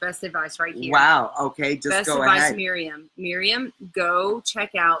advice right here. Wow. Okay, just Best go advice, ahead. Miriam, go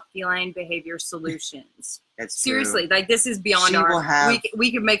check out Feline Behavior Solutions. That's true. Seriously, like this is beyond She will have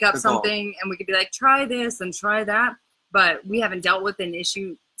we could make up the goal. something and we could be like, try this and try that, but we haven't dealt with an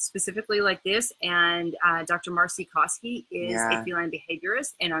issue specifically like this. And Dr. Marcy Koski is a feline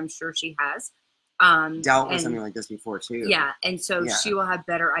behaviorist, and I'm sure she has dealt with something like this before too. Yeah, and so she will have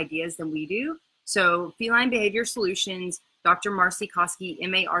better ideas than we do. So Feline Behavior Solutions, Dr. Marcy Koski,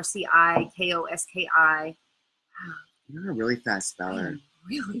 MarciKoski. You're a really fast speller. I'm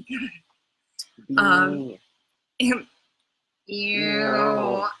really good. Ew.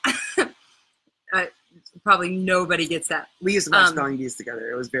 Ew. Probably nobody gets that. We used to watch spelling bees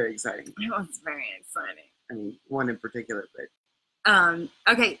together. It was very exciting. It was very exciting. I mean, one in particular, but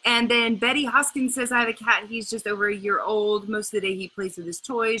Okay, and then Betty Hoskins says, I have a cat. He's just over a year old. Most of the day he plays with his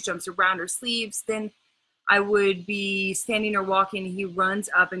toys, jumps around or sleeps. Then I would be standing or walking. He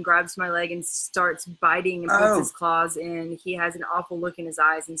runs up and grabs my leg and starts biting and puts his claws in. He has an awful look in his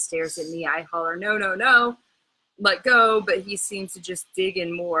eyes and stares at me. I holler, no, no, no, let go. But he seems to just dig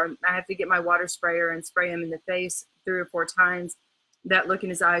in more. I have to get my water sprayer and spray him in the face 3 or 4 times. That look in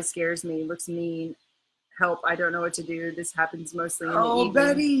his eyes scares me. Looks mean. Help, I don't know what to do. This happens mostly in the evening. Oh,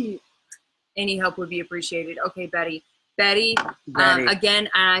 Betty. Any help would be appreciated. Okay, Betty. Betty. Again,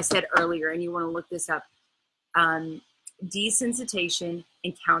 I said earlier, and you want to look this up, desensitization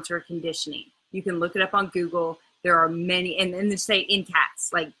and counter conditioning. You can look it up on Google. There are many, and then they say in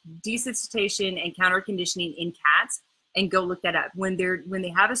cats, like desensitization and counter conditioning in cats, and go look that up. When they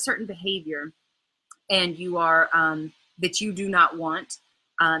have a certain behavior and you are, that you do not want,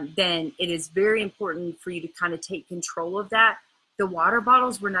 then it is very important for you to kind of take control of that. The water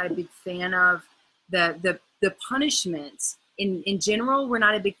bottles we're not a big fan of. The punishments in general we're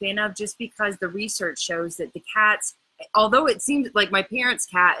not a big fan of, just because the research shows that the cats, although it seems like my parents'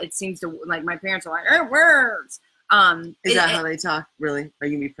 cat, it seems to, like, my parents are like, it works. Is that how they talk? Really? Are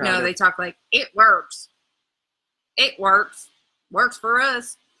you gonna be proud? No, they talk like, it works. It works. Works for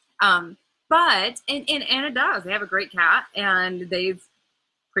us. But and it does. They have a great cat, and they've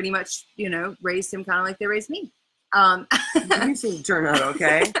pretty much, raised him kind of like they raised me. You seem to turn out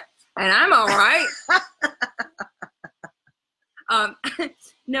okay. And I'm all right.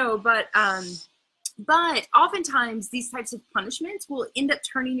 No, but oftentimes these types of punishments will end up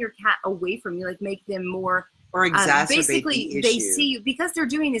turning your cat away from you, like make them more, or exacerbate basically the issue. They see you, because they're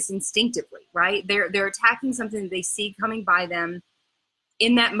doing this instinctively, right? They're attacking something that they see coming by them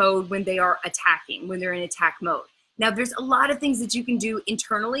in that mode when they are attacking, when they're in attack mode. Now, there's a lot of things that you can do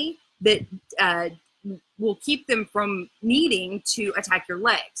internally that will keep them from needing to attack your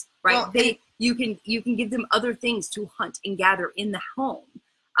legs, right? Well, you can give them other things to hunt and gather in the home.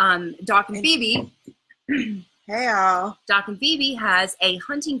 Doc and Phoebe, hey all. Doc and Phoebe has a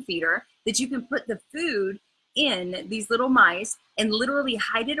hunting feeder that you can put the food in these little mice and literally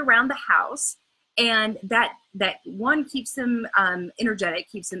hide it around the house. And that one keeps them energetic,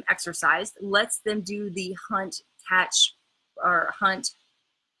 keeps them exercised, lets them do the hunt, catch,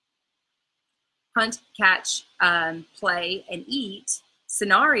 play, and eat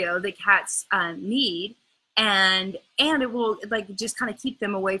scenario that cats need, and it will, like, just kind of keep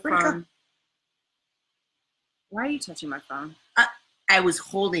them away from. Why are you touching my phone? I was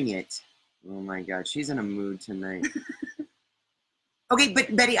holding it. Oh my God, she's in a mood tonight. Okay,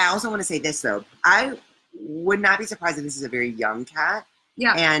 but Betty, I also want to say this though. I would not be surprised if this is a very young cat.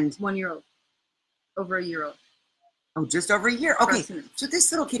 Yeah, and 1 year old, over a year old. Oh, just over a year. Okay, so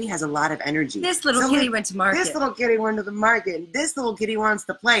this little kitty has a lot of energy. This little kitty went to market. This little kitty went to the market. And this little kitty wants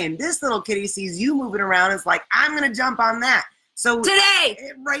to play, and this little kitty sees you moving around. And it's like, I'm gonna jump on that. So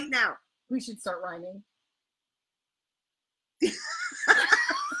today, right now, we should start rhyming. That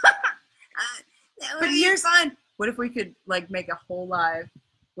would be fun. What if we could, like, make a whole live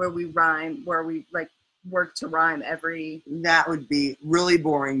where we rhyme, where we, like, work to rhyme every... That would be really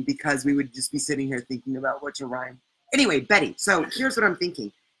boring, because we would just be sitting here thinking about what to rhyme. Anyway, Betty, so here's what I'm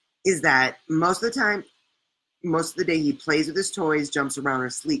thinking, is that most of the time, most of the day he plays with his toys, jumps around,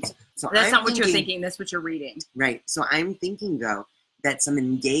 or sleeps. So that's not what you're thinking. That's what you're reading. Right. So I'm thinking, though, that some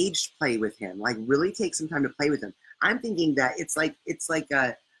engaged play with him, like really take some time to play with him. I'm thinking that it's like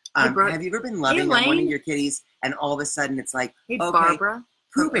a... have you ever been loving on one of your kitties, and all of a sudden it's like, hey, okay, Barbara,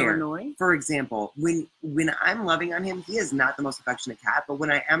 Pooh Bear, for example, when I'm loving on him, he is not the most affectionate cat, but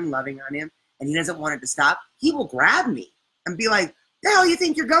when I am loving on him and he doesn't want it to stop, he will grab me and be like, the hell you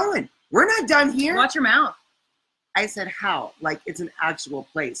think you're going? We're not done here. Watch your mouth. I said, how? Like, it's an actual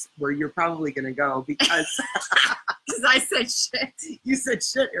place where you're probably going to go, because... Because I said shit. You said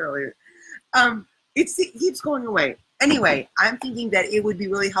shit earlier. It keeps going away. Anyway, I'm thinking that it would be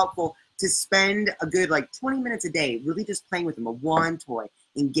really helpful to spend a good, like, 20 minutes a day really just playing with him, a one toy,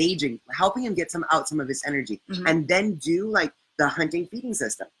 engaging, helping him get some of his energy, and then do, like, the hunting feeding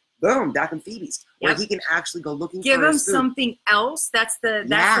system. Boom, Doc and Phoebe's, where he can actually go looking for his food. Give him something else. That's the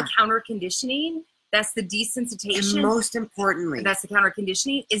counter conditioning. That's the desensitization. And most importantly, that's the counter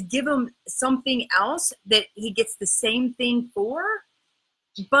conditioning, is give him something else that he gets the same thing for,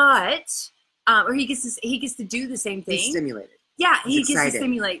 but or he gets to do the same thing. He's stimulated. Yeah, he gets to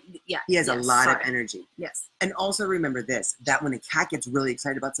stimulate. Yeah, he has a lot of energy. Yes. And also remember this: that when a cat gets really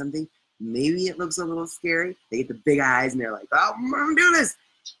excited about something, maybe it looks a little scary. They get the big eyes and they're like, "Oh, I'm gonna do this."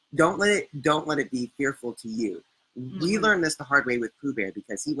 Don't let it be fearful to you. We learned this the hard way with Pooh Bear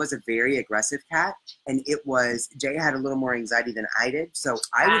because he was a very aggressive cat, and Jay had a little more anxiety than I did, so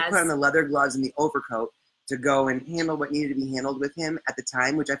I would put on the leather gloves and the overcoat to go and handle what needed to be handled with him at the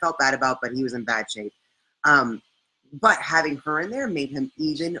time, which I felt bad about, but he was in bad shape. But having her in there made him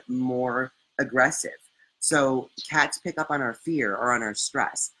even more aggressive. So cats pick up on our fear or on our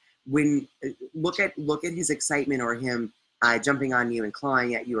stress. When look at his excitement or him jumping on you and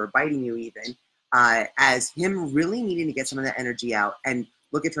clawing at you or biting you even as him really needing to get some of that energy out, and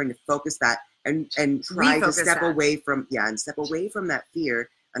look at trying to focus that and try to step away from that fear.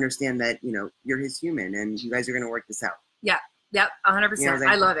 Understand that you're his human and you guys are going to work this out. Yeah. Yep. 100%.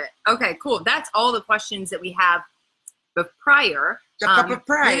 I love it. Okay, cool. That's all the questions that we have prior.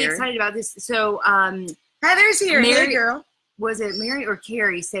 Really excited about this. So Heather's here. Mary, hey, girl. Was it Mary or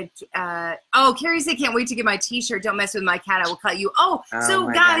Carrie said, Carrie said, can't wait to get my t-shirt. Don't mess with my cat. I will cut you. So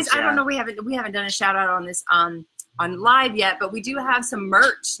guys, I don't know. We haven't done a shout out on this on live yet, but we do have some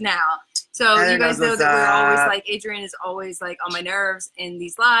merch now. So you guys know that we're always like, Adrienne is always like on my nerves in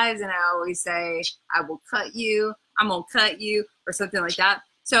these lives. And I always say, I will cut you. I'm going to cut you or something like that.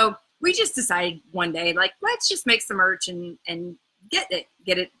 So we just decided one day, like, let's just make some merch and get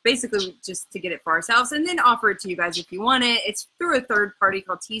it basically just to get it for ourselves and then offer it to you guys if you want it. It's through a third party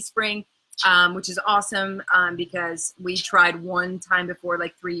called Teespring, which is awesome because we tried one time before,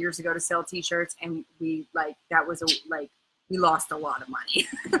 like 3 years ago, to sell t-shirts, and we lost a lot of money.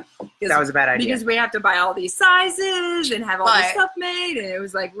 That was a bad idea. Because we have to buy all these sizes and have all this stuff made, and it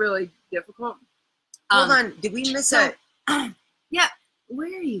was like really difficult. Hold on, did we miss it? Yeah, where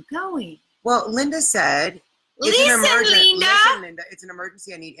are you going? Well, Linda said, Listen, Linda, it's an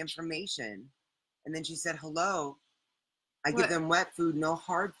emergency. I need information. And then she said, hello. I give them wet food, no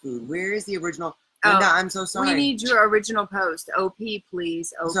hard food. Where is the original? Linda, I'm so sorry. We need your original post. OP,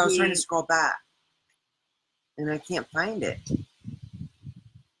 please. OP. So I was trying to scroll back, and I can't find it.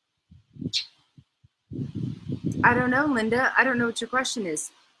 I don't know, Linda. I don't know what your question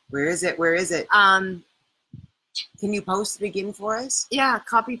is. Where is it? Can you post it again for us? Yeah,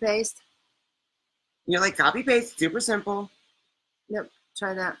 copy paste. You're like, copy paste, super simple. Yep,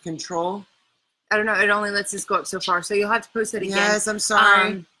 try that. Control. I don't know. It only lets us go up so far, so you'll have to post it again. Yes, I'm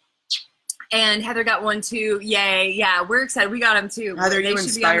sorry. And Heather got one too. Yay! Yeah, we're excited. We got them too. Heather, they you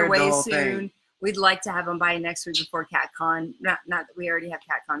should be on their way the soon. thing. We'd like to have them by next week before CatCon. Not that we already have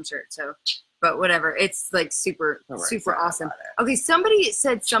CatCon shirts, so. But whatever, it's like super awesome. Okay, somebody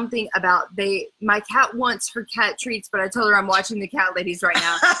said something about my cat wants her cat treats, but I told her I'm watching the cat ladies right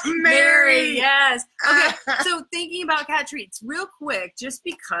now. Mary, yes. Okay, so thinking about cat treats real quick, just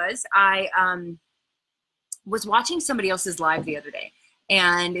because I was watching somebody else's live the other day,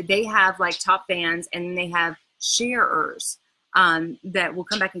 and they have like top fans, and they have sharers that will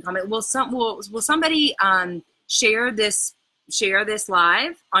come back and comment. Will somebody share this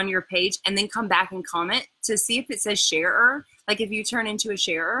live on your page and then come back and comment to see if it says sharer, like if you turn into a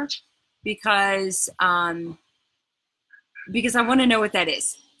sharer, because I want to know what that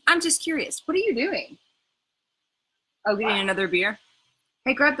is. I'm just curious. What are you doing? Oh, getting another beer.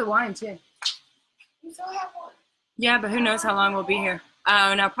 Hey, grab the wine too. You still have one. Yeah, but who knows how long we'll be here.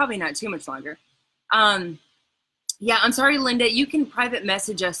 Oh, no, probably not too much longer. Yeah, I'm sorry, Linda. You can private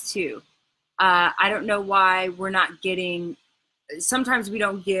message us too. I don't know why we're not getting. Sometimes we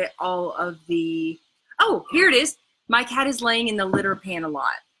don't get all of the. Oh, here it is. My cat is laying in the litter pan a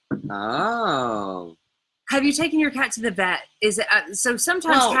lot. Oh. Have you taken your cat to the vet? Is it so?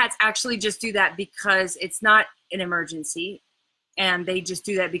 Sometimes cats actually just do that because it's not an emergency, and they just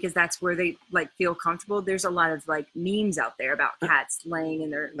do that because that's where they like feel comfortable. There's a lot of like memes out there about cats laying in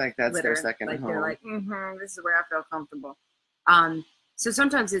their like that's litter. their second like home. They're like, this is where I feel comfortable. So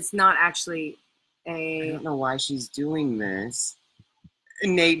sometimes it's not actually I don't know why she's doing this.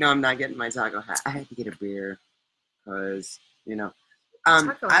 Nate, no, I'm not getting my taco hat. I had to get a beer because,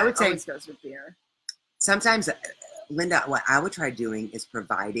 I would say always goes with beer. Sometimes, Linda, what I would try doing is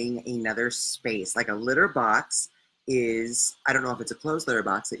providing another space, like a litter box is, I don't know if it's a closed litter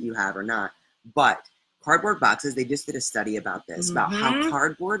box that you have or not, but cardboard boxes, they just did a study about this, about how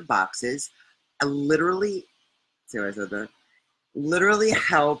cardboard boxes literally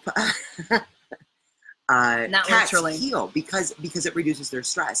help Not cats literally. heal because it reduces their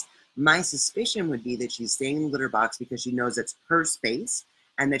stress. My suspicion would be that she's staying in the litter box because she knows it's her space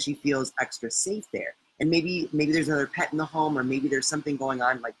and that she feels extra safe there. And maybe there's another pet in the home, or maybe there's something going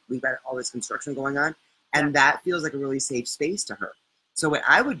on, like we've got all this construction going on, and that feels like a really safe space to her. So what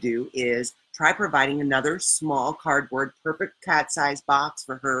I would do is try providing another small cardboard, perfect cat-sized box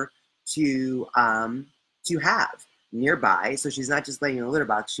for her to have nearby. So she's not just laying in a litter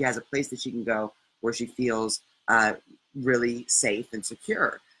box. She has a place that she can go where she feels really safe and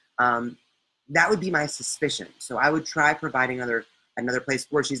secure. That would be my suspicion. So I would try providing another place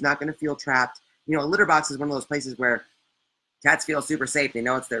where she's not going to feel trapped. You know, a litter box is one of those places where cats feel super safe. They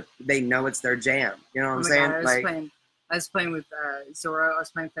know it's their jam. You know what I'm saying? God, I was playing with Zorro. I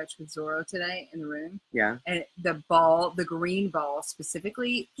was playing fetch with Zorro today in the room. Yeah. And the green ball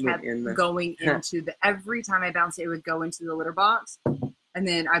specifically, kept going into every time I bounced it, it would go into the litter box. And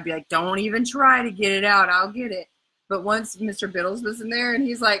then I'd be like, don't even try to get it out. I'll get it. But once Mr. Biddles was in there and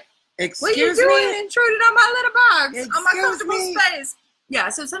he's like, what are you doing intruding on my litter box? On my comfortable space. Yeah,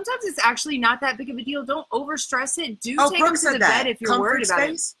 so sometimes it's actually not that big of a deal. Don't overstress it. Take them to the bed if you're worried about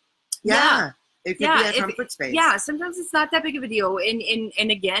it. Yeah. It could be a comfort space. Yeah, sometimes it's not that big of a deal.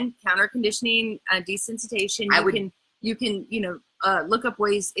 And again, counter conditioning, desensitization. You can look up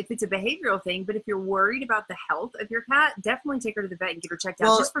ways if it's a behavioral thing. But if you're worried about the health of your cat, definitely take her to the vet and get her checked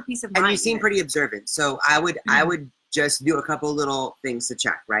out just for peace of mind. And you seem pretty observant, so I would just do a couple little things to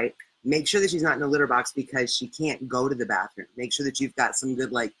check. Right, make sure that she's not in a litter box because she can't go to the bathroom. Make sure that you've got some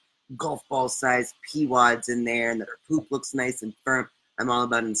good like golf ball size pee wads in there, and that her poop looks nice and firm. I'm all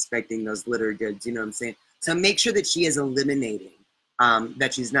about inspecting those litter goods, you know what I'm saying? So make sure that she is eliminating,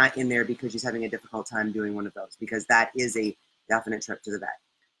 that she's not in there because she's having a difficult time doing one of those, because that is a definite trip to the vet.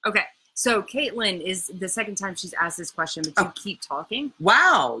 Okay, so Caitlin is the second time she's asked this question, but you keep talking.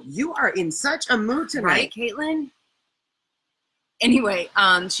 Wow, you are in such a mood tonight. Right, Caitlin? Anyway,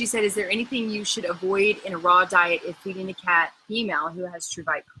 she said, is there anything you should avoid in a raw diet if feeding a cat female who's had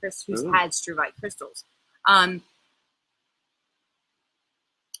struvite crystals?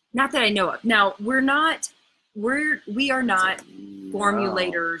 Not that I know of. Now, we are not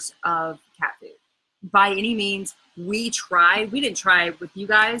formulators of cat food by any means. We didn't try with you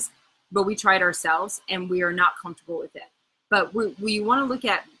guys, but we tried ourselves and we are not comfortable with it. But we want to look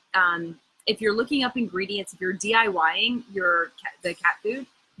at, if you're looking up ingredients, if you're DIYing the cat food,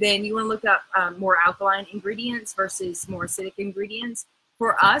 then you want to look up more alkaline ingredients versus more acidic ingredients.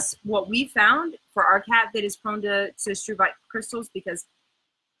 For us, what we found for our cat that is prone to struvite crystals, because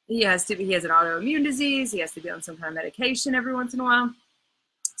he has an autoimmune disease. He has to be on some kind of medication every once in a while.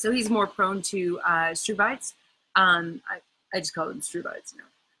 So he's more prone to struvites. I just call them struvites now.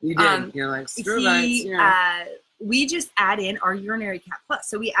 You did. You're like, struvites. We just add in our urinary cat plus.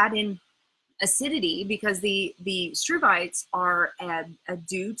 So we add in acidity because the struvites are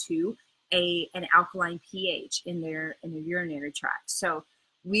due to an alkaline pH in their urinary tract. So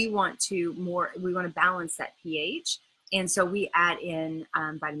we want to balance that pH. And so we add in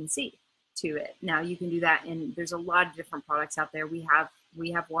vitamin C to it. Now you can do that, and there's a lot of different products out there. We have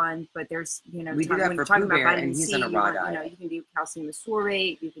one, but there's we do that for Pooh Bear, and he's on a raw diet. You can do calcium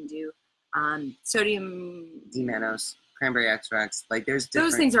ascorbate. You can do sodium D-mannose, cranberry extracts. Like there's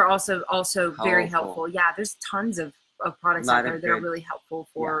those things are also very helpful. Yeah, there's tons of products out there that are really helpful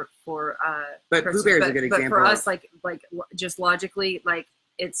for. But Pooh Bear is a good example. But for us, like just logically, like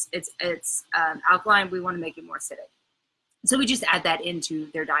it's alkaline. We want to make it more acidic. So we just add that into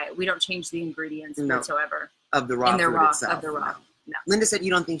their diet. We don't change the ingredients whatsoever. Of the raw food itself. Of the raw. No. Linda said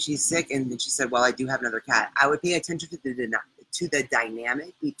you don't think she's sick, and then she said, well, I do have another cat. I would pay attention to the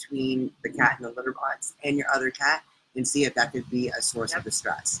dynamic between the cat in the litter box and your other cat and see if that could be a source of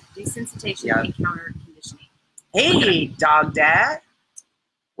distress. Desensitization and counter conditioning. Hey, dog dad.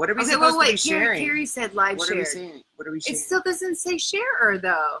 What are we supposed to be sharing? Carrie said live share. What are we sharing? It still doesn't say sharer,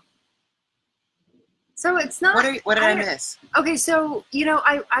 though. So it's not. What did I miss? Okay, so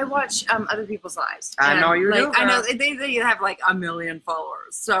I watch other people's lives. I know you do. I know they have like 1 million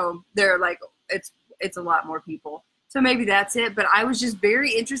followers, so they're like it's a lot more people. So maybe that's it. But I was just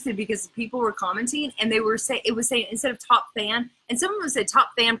very interested because people were commenting and they were saying instead of top fan, and some of them said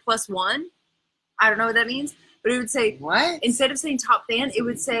top fan +1. I don't know what that means, but it would say what instead of saying top fan, it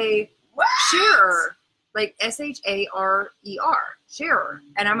would say sharer. Like SHARER, sharer.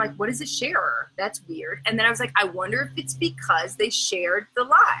 And I'm like, what is a sharer? That's weird. And then I was like, I wonder if it's because they shared the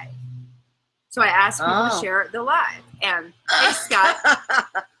live. So I asked people to share the live. And hey, Scott.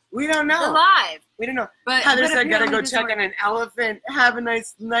 We don't know. The live. We don't know. But Heather said, gotta go check on an elephant. Have a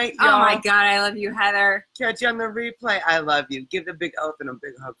nice night, y'all. Oh my God, I love you, Heather. Catch you on the replay. I love you. Give the big elephant a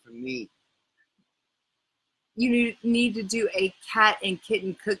big hug from me. You need to do a cat and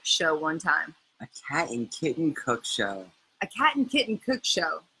kitten cook show one time. A cat and kitten cook show. A cat and kitten cook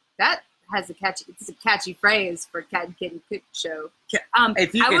show. That has it's a catchy phrase for cat and kitten cook show.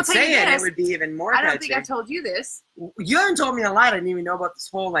 If you could say it, it would be even more catchy. I don't think I told you this. You haven't told me a lot. I didn't even know about this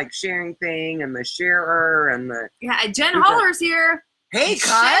whole like sharing thing and the sharer and the. Yeah, Jen Holler's here. Hey, guys.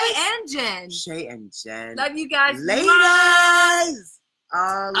 Shay and Jen. Shay and Jen. Love you guys. Ladies.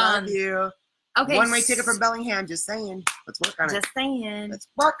 I love you. Okay. One-way ticket from Bellingham. Just saying. Let's work on it. Just saying. Let's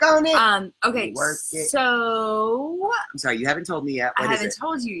work on it. Okay. Work it. So I'm sorry, you haven't told me yet. What I is haven't it?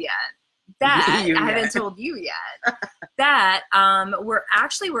 told you yet. I haven't told you yet that we're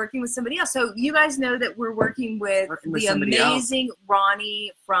actually working with somebody else. So you guys know that we're working with the amazing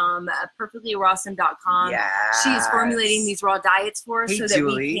Ronnie from perfectlyrawesome.com. Yes. She's formulating these raw diets for us Hey, so that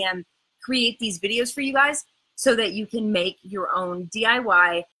Julie. we can create these videos for you guys so that you can make your own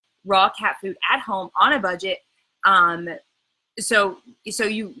DIY raw cat food at home on a budget. So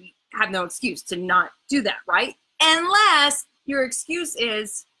you have no excuse to not do that, right? Unless your excuse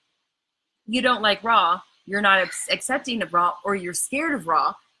is you don't like raw, you're not accepting of raw, or you're scared of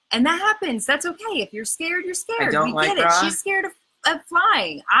raw. And that happens. That's okay. If you're scared, you're scared. I don't We like get it. raw. She's scared of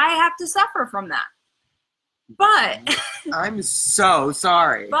flying. I have to suffer from that. But I'm so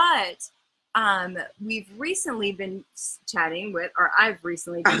sorry. but we've recently been chatting with, or I've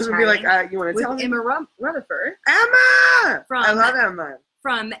recently I been was chatting gonna be like, you want to with tell me? Emma Rutherford Emma! From- I love Emma.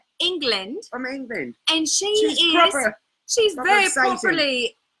 from England. From England. And She's proper very exciting.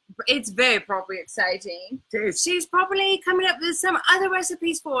 properly, it's very properly exciting. This. She's probably coming up with some other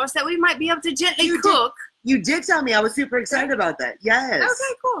recipes for us that we might be able to gently You did- cook. You did tell me. I was super excited about that. Yes.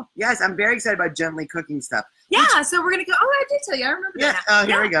 Okay, cool. Yes, I'm very excited about gently cooking stuff. Yeah, so we're gonna go. Oh, I did tell you. I remember Yeah. that. Oh,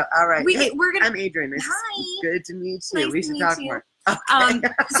 here we go. All right. Hey, We're gonna. I'm Adrian. It's Hi. good to meet you. Nice We to should meet talk you. more. Okay.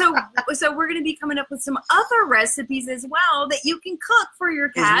 So we're gonna be coming up with some other recipes as well that you can cook for your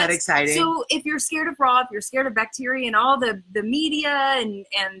cats. Isn't that exciting? So if you're scared of raw, if you're scared of bacteria and all the media and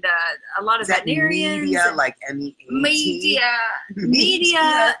a lot of Is that veterinarians, media and like MEAT?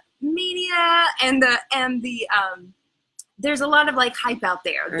 media and the there's a lot of like hype out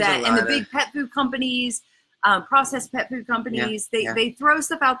there There's that a and the lot big of- pet food companies, processed pet food companies, Yeah. they throw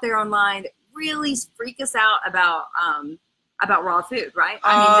stuff out there online that really freak us out about raw food, right?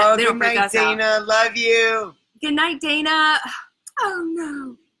 Oh, they good don't freak night, us out. Dana. Love you. Good night, Dana. Oh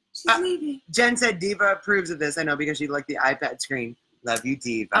no, she's leaving. Jen said Diva approves of this. I know because she liked the iPad screen. Love you,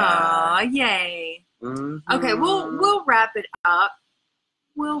 Diva. Aw, yay. Mhm. Okay, we'll wrap it up.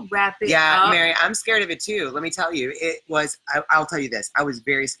 We'll wrap it Yeah, up. Mary, I'm scared of it too. Let me tell you, it was, I'll tell you this. I was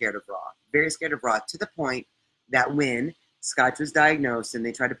very scared of raw to the point that when Scotch was diagnosed and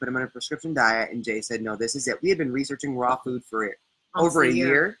they tried to put him on a prescription diet and Jay said, no, this is it. We had been researching raw food for Almost over a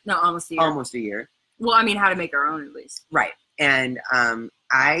year. No, almost a year. Almost a year. Well, I mean, how to make our own at least. Right. And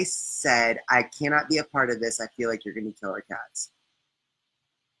I said, I cannot be a part of this. I feel like you're going to kill our cats.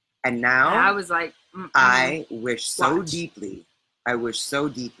 And now And I was like, I wish so Watch. deeply. I wish so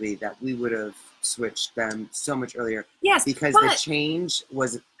deeply that we would have switched them so much earlier yes, because but the change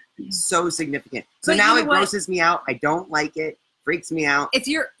was so significant. So But now you it know what? grosses me out. I don't like it. Freaks me out. if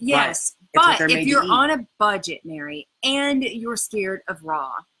you're it's what but they're if made to you're eat. on a budget, Mary, and you're scared of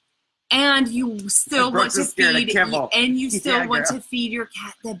raw, and you still And want Brooks to is scared of feed kibble. and you still Yeah, want girl. to feed your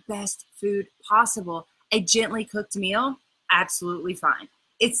cat the best food possible, a gently cooked meal, absolutely fine.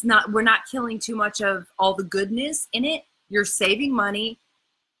 It's not, we're not killing too much of all the goodness in it. You're saving money.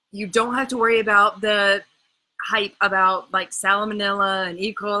 You don't have to worry about the hype about like salmonella and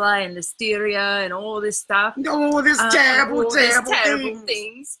E. coli and listeria and all this stuff. Oh, this terrible, all these terrible things.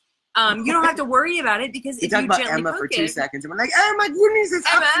 things. You don't have to worry about it because You if talk you about gently Emma cook for 2 it, seconds, and we're like, oh my goodness, it's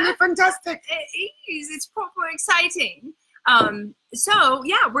Emma? absolutely fantastic. it is. It's proper exciting. So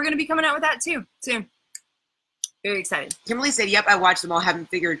yeah, we're gonna be coming out with that too soon. Very excited. Kimberly said, yep, I watched them all. Haven't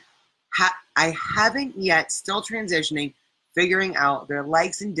figured, I haven't yet, still transitioning, figuring out their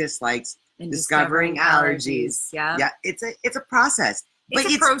likes and dislikes, And discovering allergies. Yeah. Yeah, it's a process. But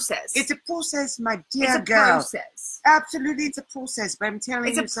It's a process. It's a process, my dear It's a girl. process. Absolutely, it's a process. But I'm telling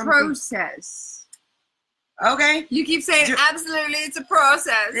It's you a something. process. Okay, You keep saying Ju- absolutely. It's a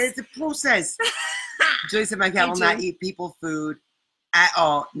process. it's a process. Julie said, my cat Hey, will not Julie. eat people food at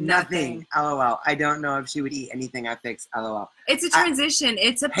all. Nothing. Nothing. LOL. I don't know if she would eat anything I fix. LOL. It's a transition.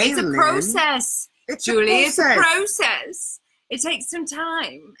 It's a Lynn. process. It's Julie, a it's a process. process. It takes some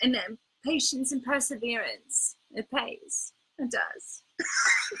time and patience and perseverance. It pays. It does.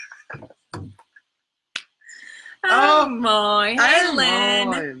 Oh, my. Hey, Lynn.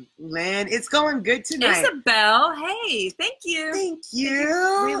 Lynn. Lynn, it's going good tonight. Isabel. Hey, thank you. Thank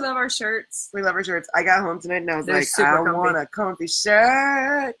you. We love our shirts. We love our shirts. I got home tonight and I was They're like, super I comfy. want a comfy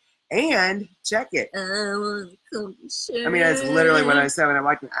shirt. And check it. I want a comfy shirt. I mean, that's literally what I said when I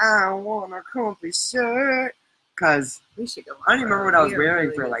walked in. I want a comfy shirt. Because We should go. I don't even remember what I was We are wearing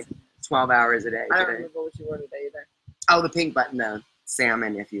really for good. like 12 hours a day I don't today. remember what you wore today either. Oh, the pink button down.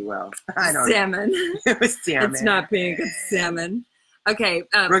 Salmon, if you will. I don't know. Salmon. It was salmon. It's not pink. It's salmon. Okay.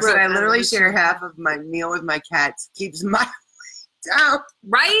 Brooke said, I literally Brooke, share half of my meal with my cats. Keeps my down.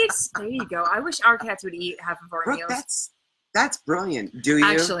 Right? There you go. I wish our cats would eat half of our Brooke, meals. that's brilliant. Do you?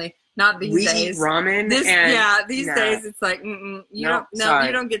 Actually, not these we days. eat ramen. These nah. days it's like, you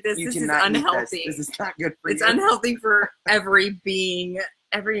don't get this. You This is cannot eat unhealthy. This is not good for It's you. unhealthy for every being,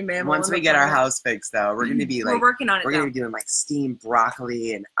 every mammal. Once on we the get our planet. house fixed, though, we're gonna be We're like, working on it. we're Though. gonna be doing like steamed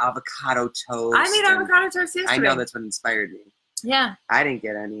broccoli and avocado toast. I made and avocado toast yesterday. I know that's what inspired me. Yeah, I didn't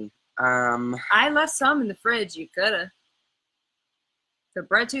get any. I left some in the fridge. You coulda. The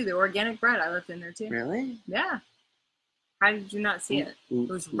bread too, the organic bread I left in there too. Really? Yeah. How did you not see it? It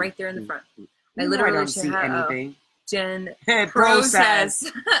was right there in the front. I I literally don't should see have- anything. Jen Process.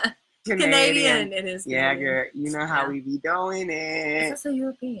 process. Canadian. It is. Yeah, Canadian. girl. You know how Yeah. we be doing it. It's also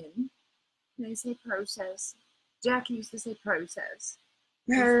European. They say process. Jackie used to say process.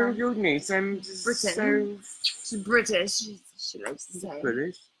 Oh, goodness. I'm just Britain. so She's British. She likes to say.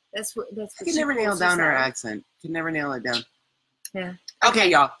 British. That's what. I can never nail down her accent. Can never nail it down. Yeah. Okay,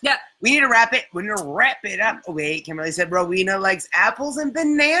 y'all. Yeah. We need to wrap it. We're gonna wrap it up. Oh, wait, Kimberly said Rowena likes apples and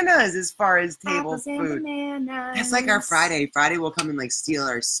bananas as far as table Apples and food. bananas. That's like our Friday. Friday will come and like steal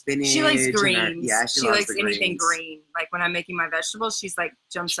our spinach. She likes and our- greens. yeah, she loves likes the anything greens. green. Like when I'm making my vegetables, she's like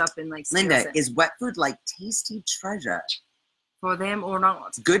jumps up and like steals Linda, it. is wet food like tasty treasure? For them or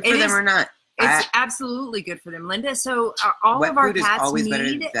not. Good for It them is- or not? It's absolutely good for them, Linda. So all Wet of our food is cats always better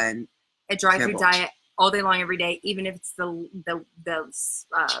need than a dry food kibble. diet all day long, every day, even if it's the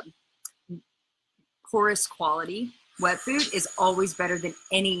poorest quality. Wet food is always better than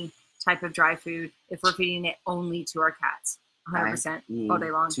any type of dry food if we're feeding it only to our cats. 100% all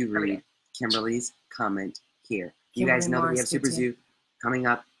day long, to every read day. Kimberly's comment here. You Kimberly guys know that we Morris have Super did too. Zoo coming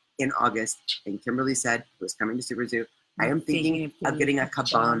up in August, and Kimberly said it was coming to Super Zoo. I am thinking of getting a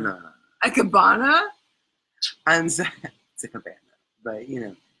cabana. A cabana? It's a cabana, but you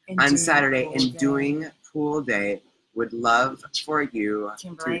know, And on doing Saturday pool and day. doing pool day. Would love for you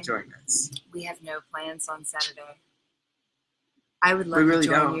Kimberly, to join us. we have no plans on Saturday. I would love We really to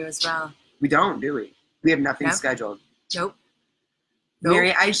join don't. you as well. We don't, do we? We have nothing No. scheduled. Nope. Nope.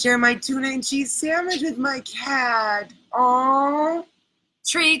 Mary, I share my tuna and cheese sandwich with my cat. Aww.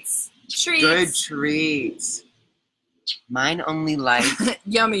 Treats. Good treats. Mine only like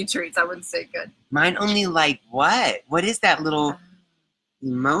Yummy treats. I wouldn't say good. mine only like what? What is that little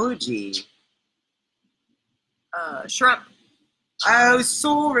emoji? Shrimp. Oh,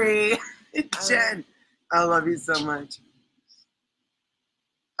 sorry. Jen. I love you so much.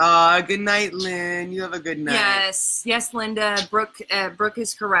 Good night, Lynn. You have a good night. Yes, Linda. Brooke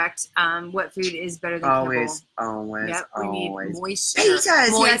is correct. Wet food is better than Always, kibble. always, Yep, we need always. moisture. Pizza. See, I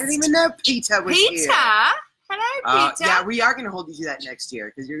Moist. didn't even know pizza was here. Pizza. Hello, pizza. Yeah, we are gonna hold you to that next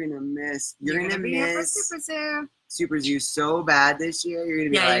year because you're gonna miss. You're gonna be here for miss Super Zoo. Super Zoo so bad this year. You're gonna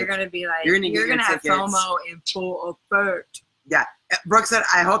be Yeah, like, you're gonna be like, you're gonna get your have tickets. FOMO in full effect. yeah. Brooke said,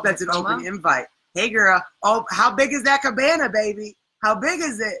 I hope that's an open Mama? invite. Hey, girl. Oh, how big is that cabana, baby? How big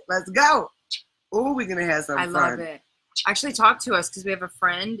is it? Let's go. Oh, we're gonna have some I fun love it. Actually, talk to us because we have a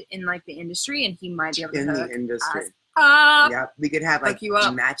friend in like the industry, and he might be able to in hook the industry. us up. Yeah, we could have like Hook you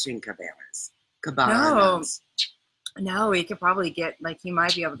up. matching cabanas. No, we could probably get like he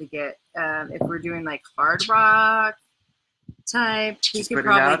might be able to get if we're doing like hard rock type. He Just could put it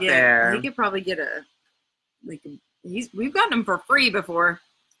out probably get. there. He could probably get we've gotten him for free before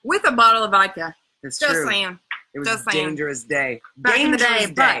with a bottle of vodka. It's Just true. saying. It was just a saying. dangerous day. Back in the Dangerous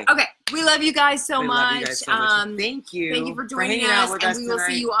day, day. but okay, we love you guys so We much. love you guys so much. Thank you for joining hanging out us, with and us we will tonight.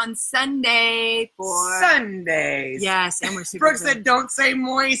 see you on Sunday for Sundays. Yes, and we're super Brooke said, "Don't say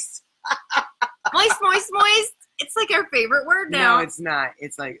moist." moist. It's like our favorite word now. No, it's not.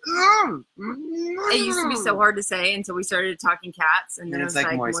 It's like It used to be so hard to say until we started talking cats, and then And it it's was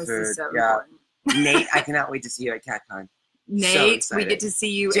like like moist moist food, is so yeah. important. Nate, I cannot wait to see you at CatCon. Nate, we excited. get to see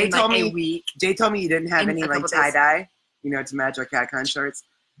you Jay in told like a me- week. Jay told me you didn't have In any a like couple days. tie dye, to match our CatCon shirts,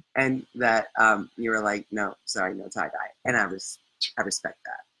 and that you were like, no, sorry, no tie dye, and I respect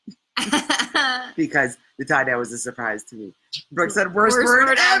that because the tie dye was a surprise to me. Brooke said, "Worst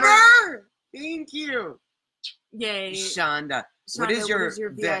word ever." Thank you, Yay. Shonda. What Shonda, is your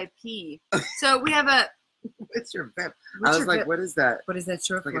VIP? VIP? So we have a. What's your VIP? what's I was your like, VIP? what is that? What is that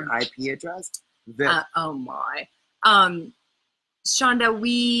short Like for? an IP address? VIP. Oh my. Shonda,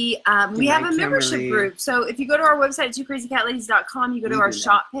 we have night, a membership Kimberly. group. So if you go to our website, twocrazycatladies.com, you go to We our do that.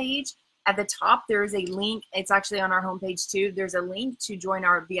 shop page. At the top, there is a link. It's actually on our homepage too. There's a link to join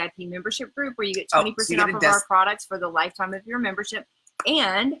our VIP membership group where you get 20% so you get off a of our products for the lifetime of your membership.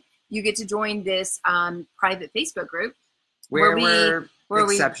 And you get to join this private Facebook group where where we're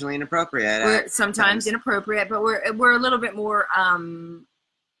we exceptionally inappropriate. we're at sometimes times. inappropriate, but we're a little bit more I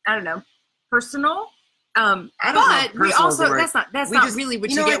don't know, personal I don't know But if we personal is also the word. that's We not just- really what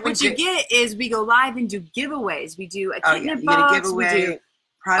you you know get. what, we What you do- get is we go live and do giveaways. We do a Oh kitten yeah, in you get a box. We giveaway, do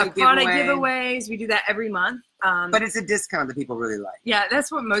product product giveaway. giveaways. We do that every month. But it's a discount that people really like. Yeah,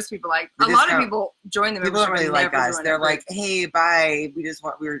 that's what most people like. The A lot of discount. people join the People membership. don't really and like never us. join They're our group. like, hey, bye. We just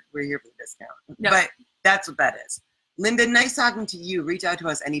want we're here for the discount. No. But that's what that is. Linda, nice talking to you. Reach out to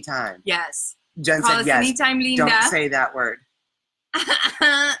us anytime. yes. Jen Call said us yes. anytime, Linda. Don't say that word.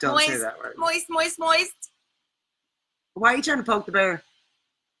 Don't moist, say that word. moist, moist, moist. Why are you trying to poke the bear?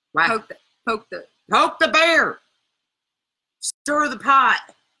 Why? Poke the. Poke the bear. Stir the pot.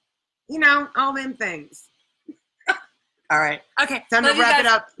 You know, all them things. All right. Okay. Time to love you wrap it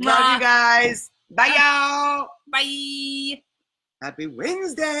guys. up. Love you guys. Bye, y'all. Bye. Happy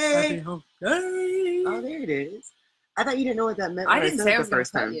Wednesday. hump Oh, there it is. I thought you didn't know what that meant. I when didn't said say it I was the going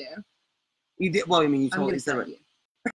first to tell time. you. You did. Well, I mean, you I'm told going you to said tell it. you.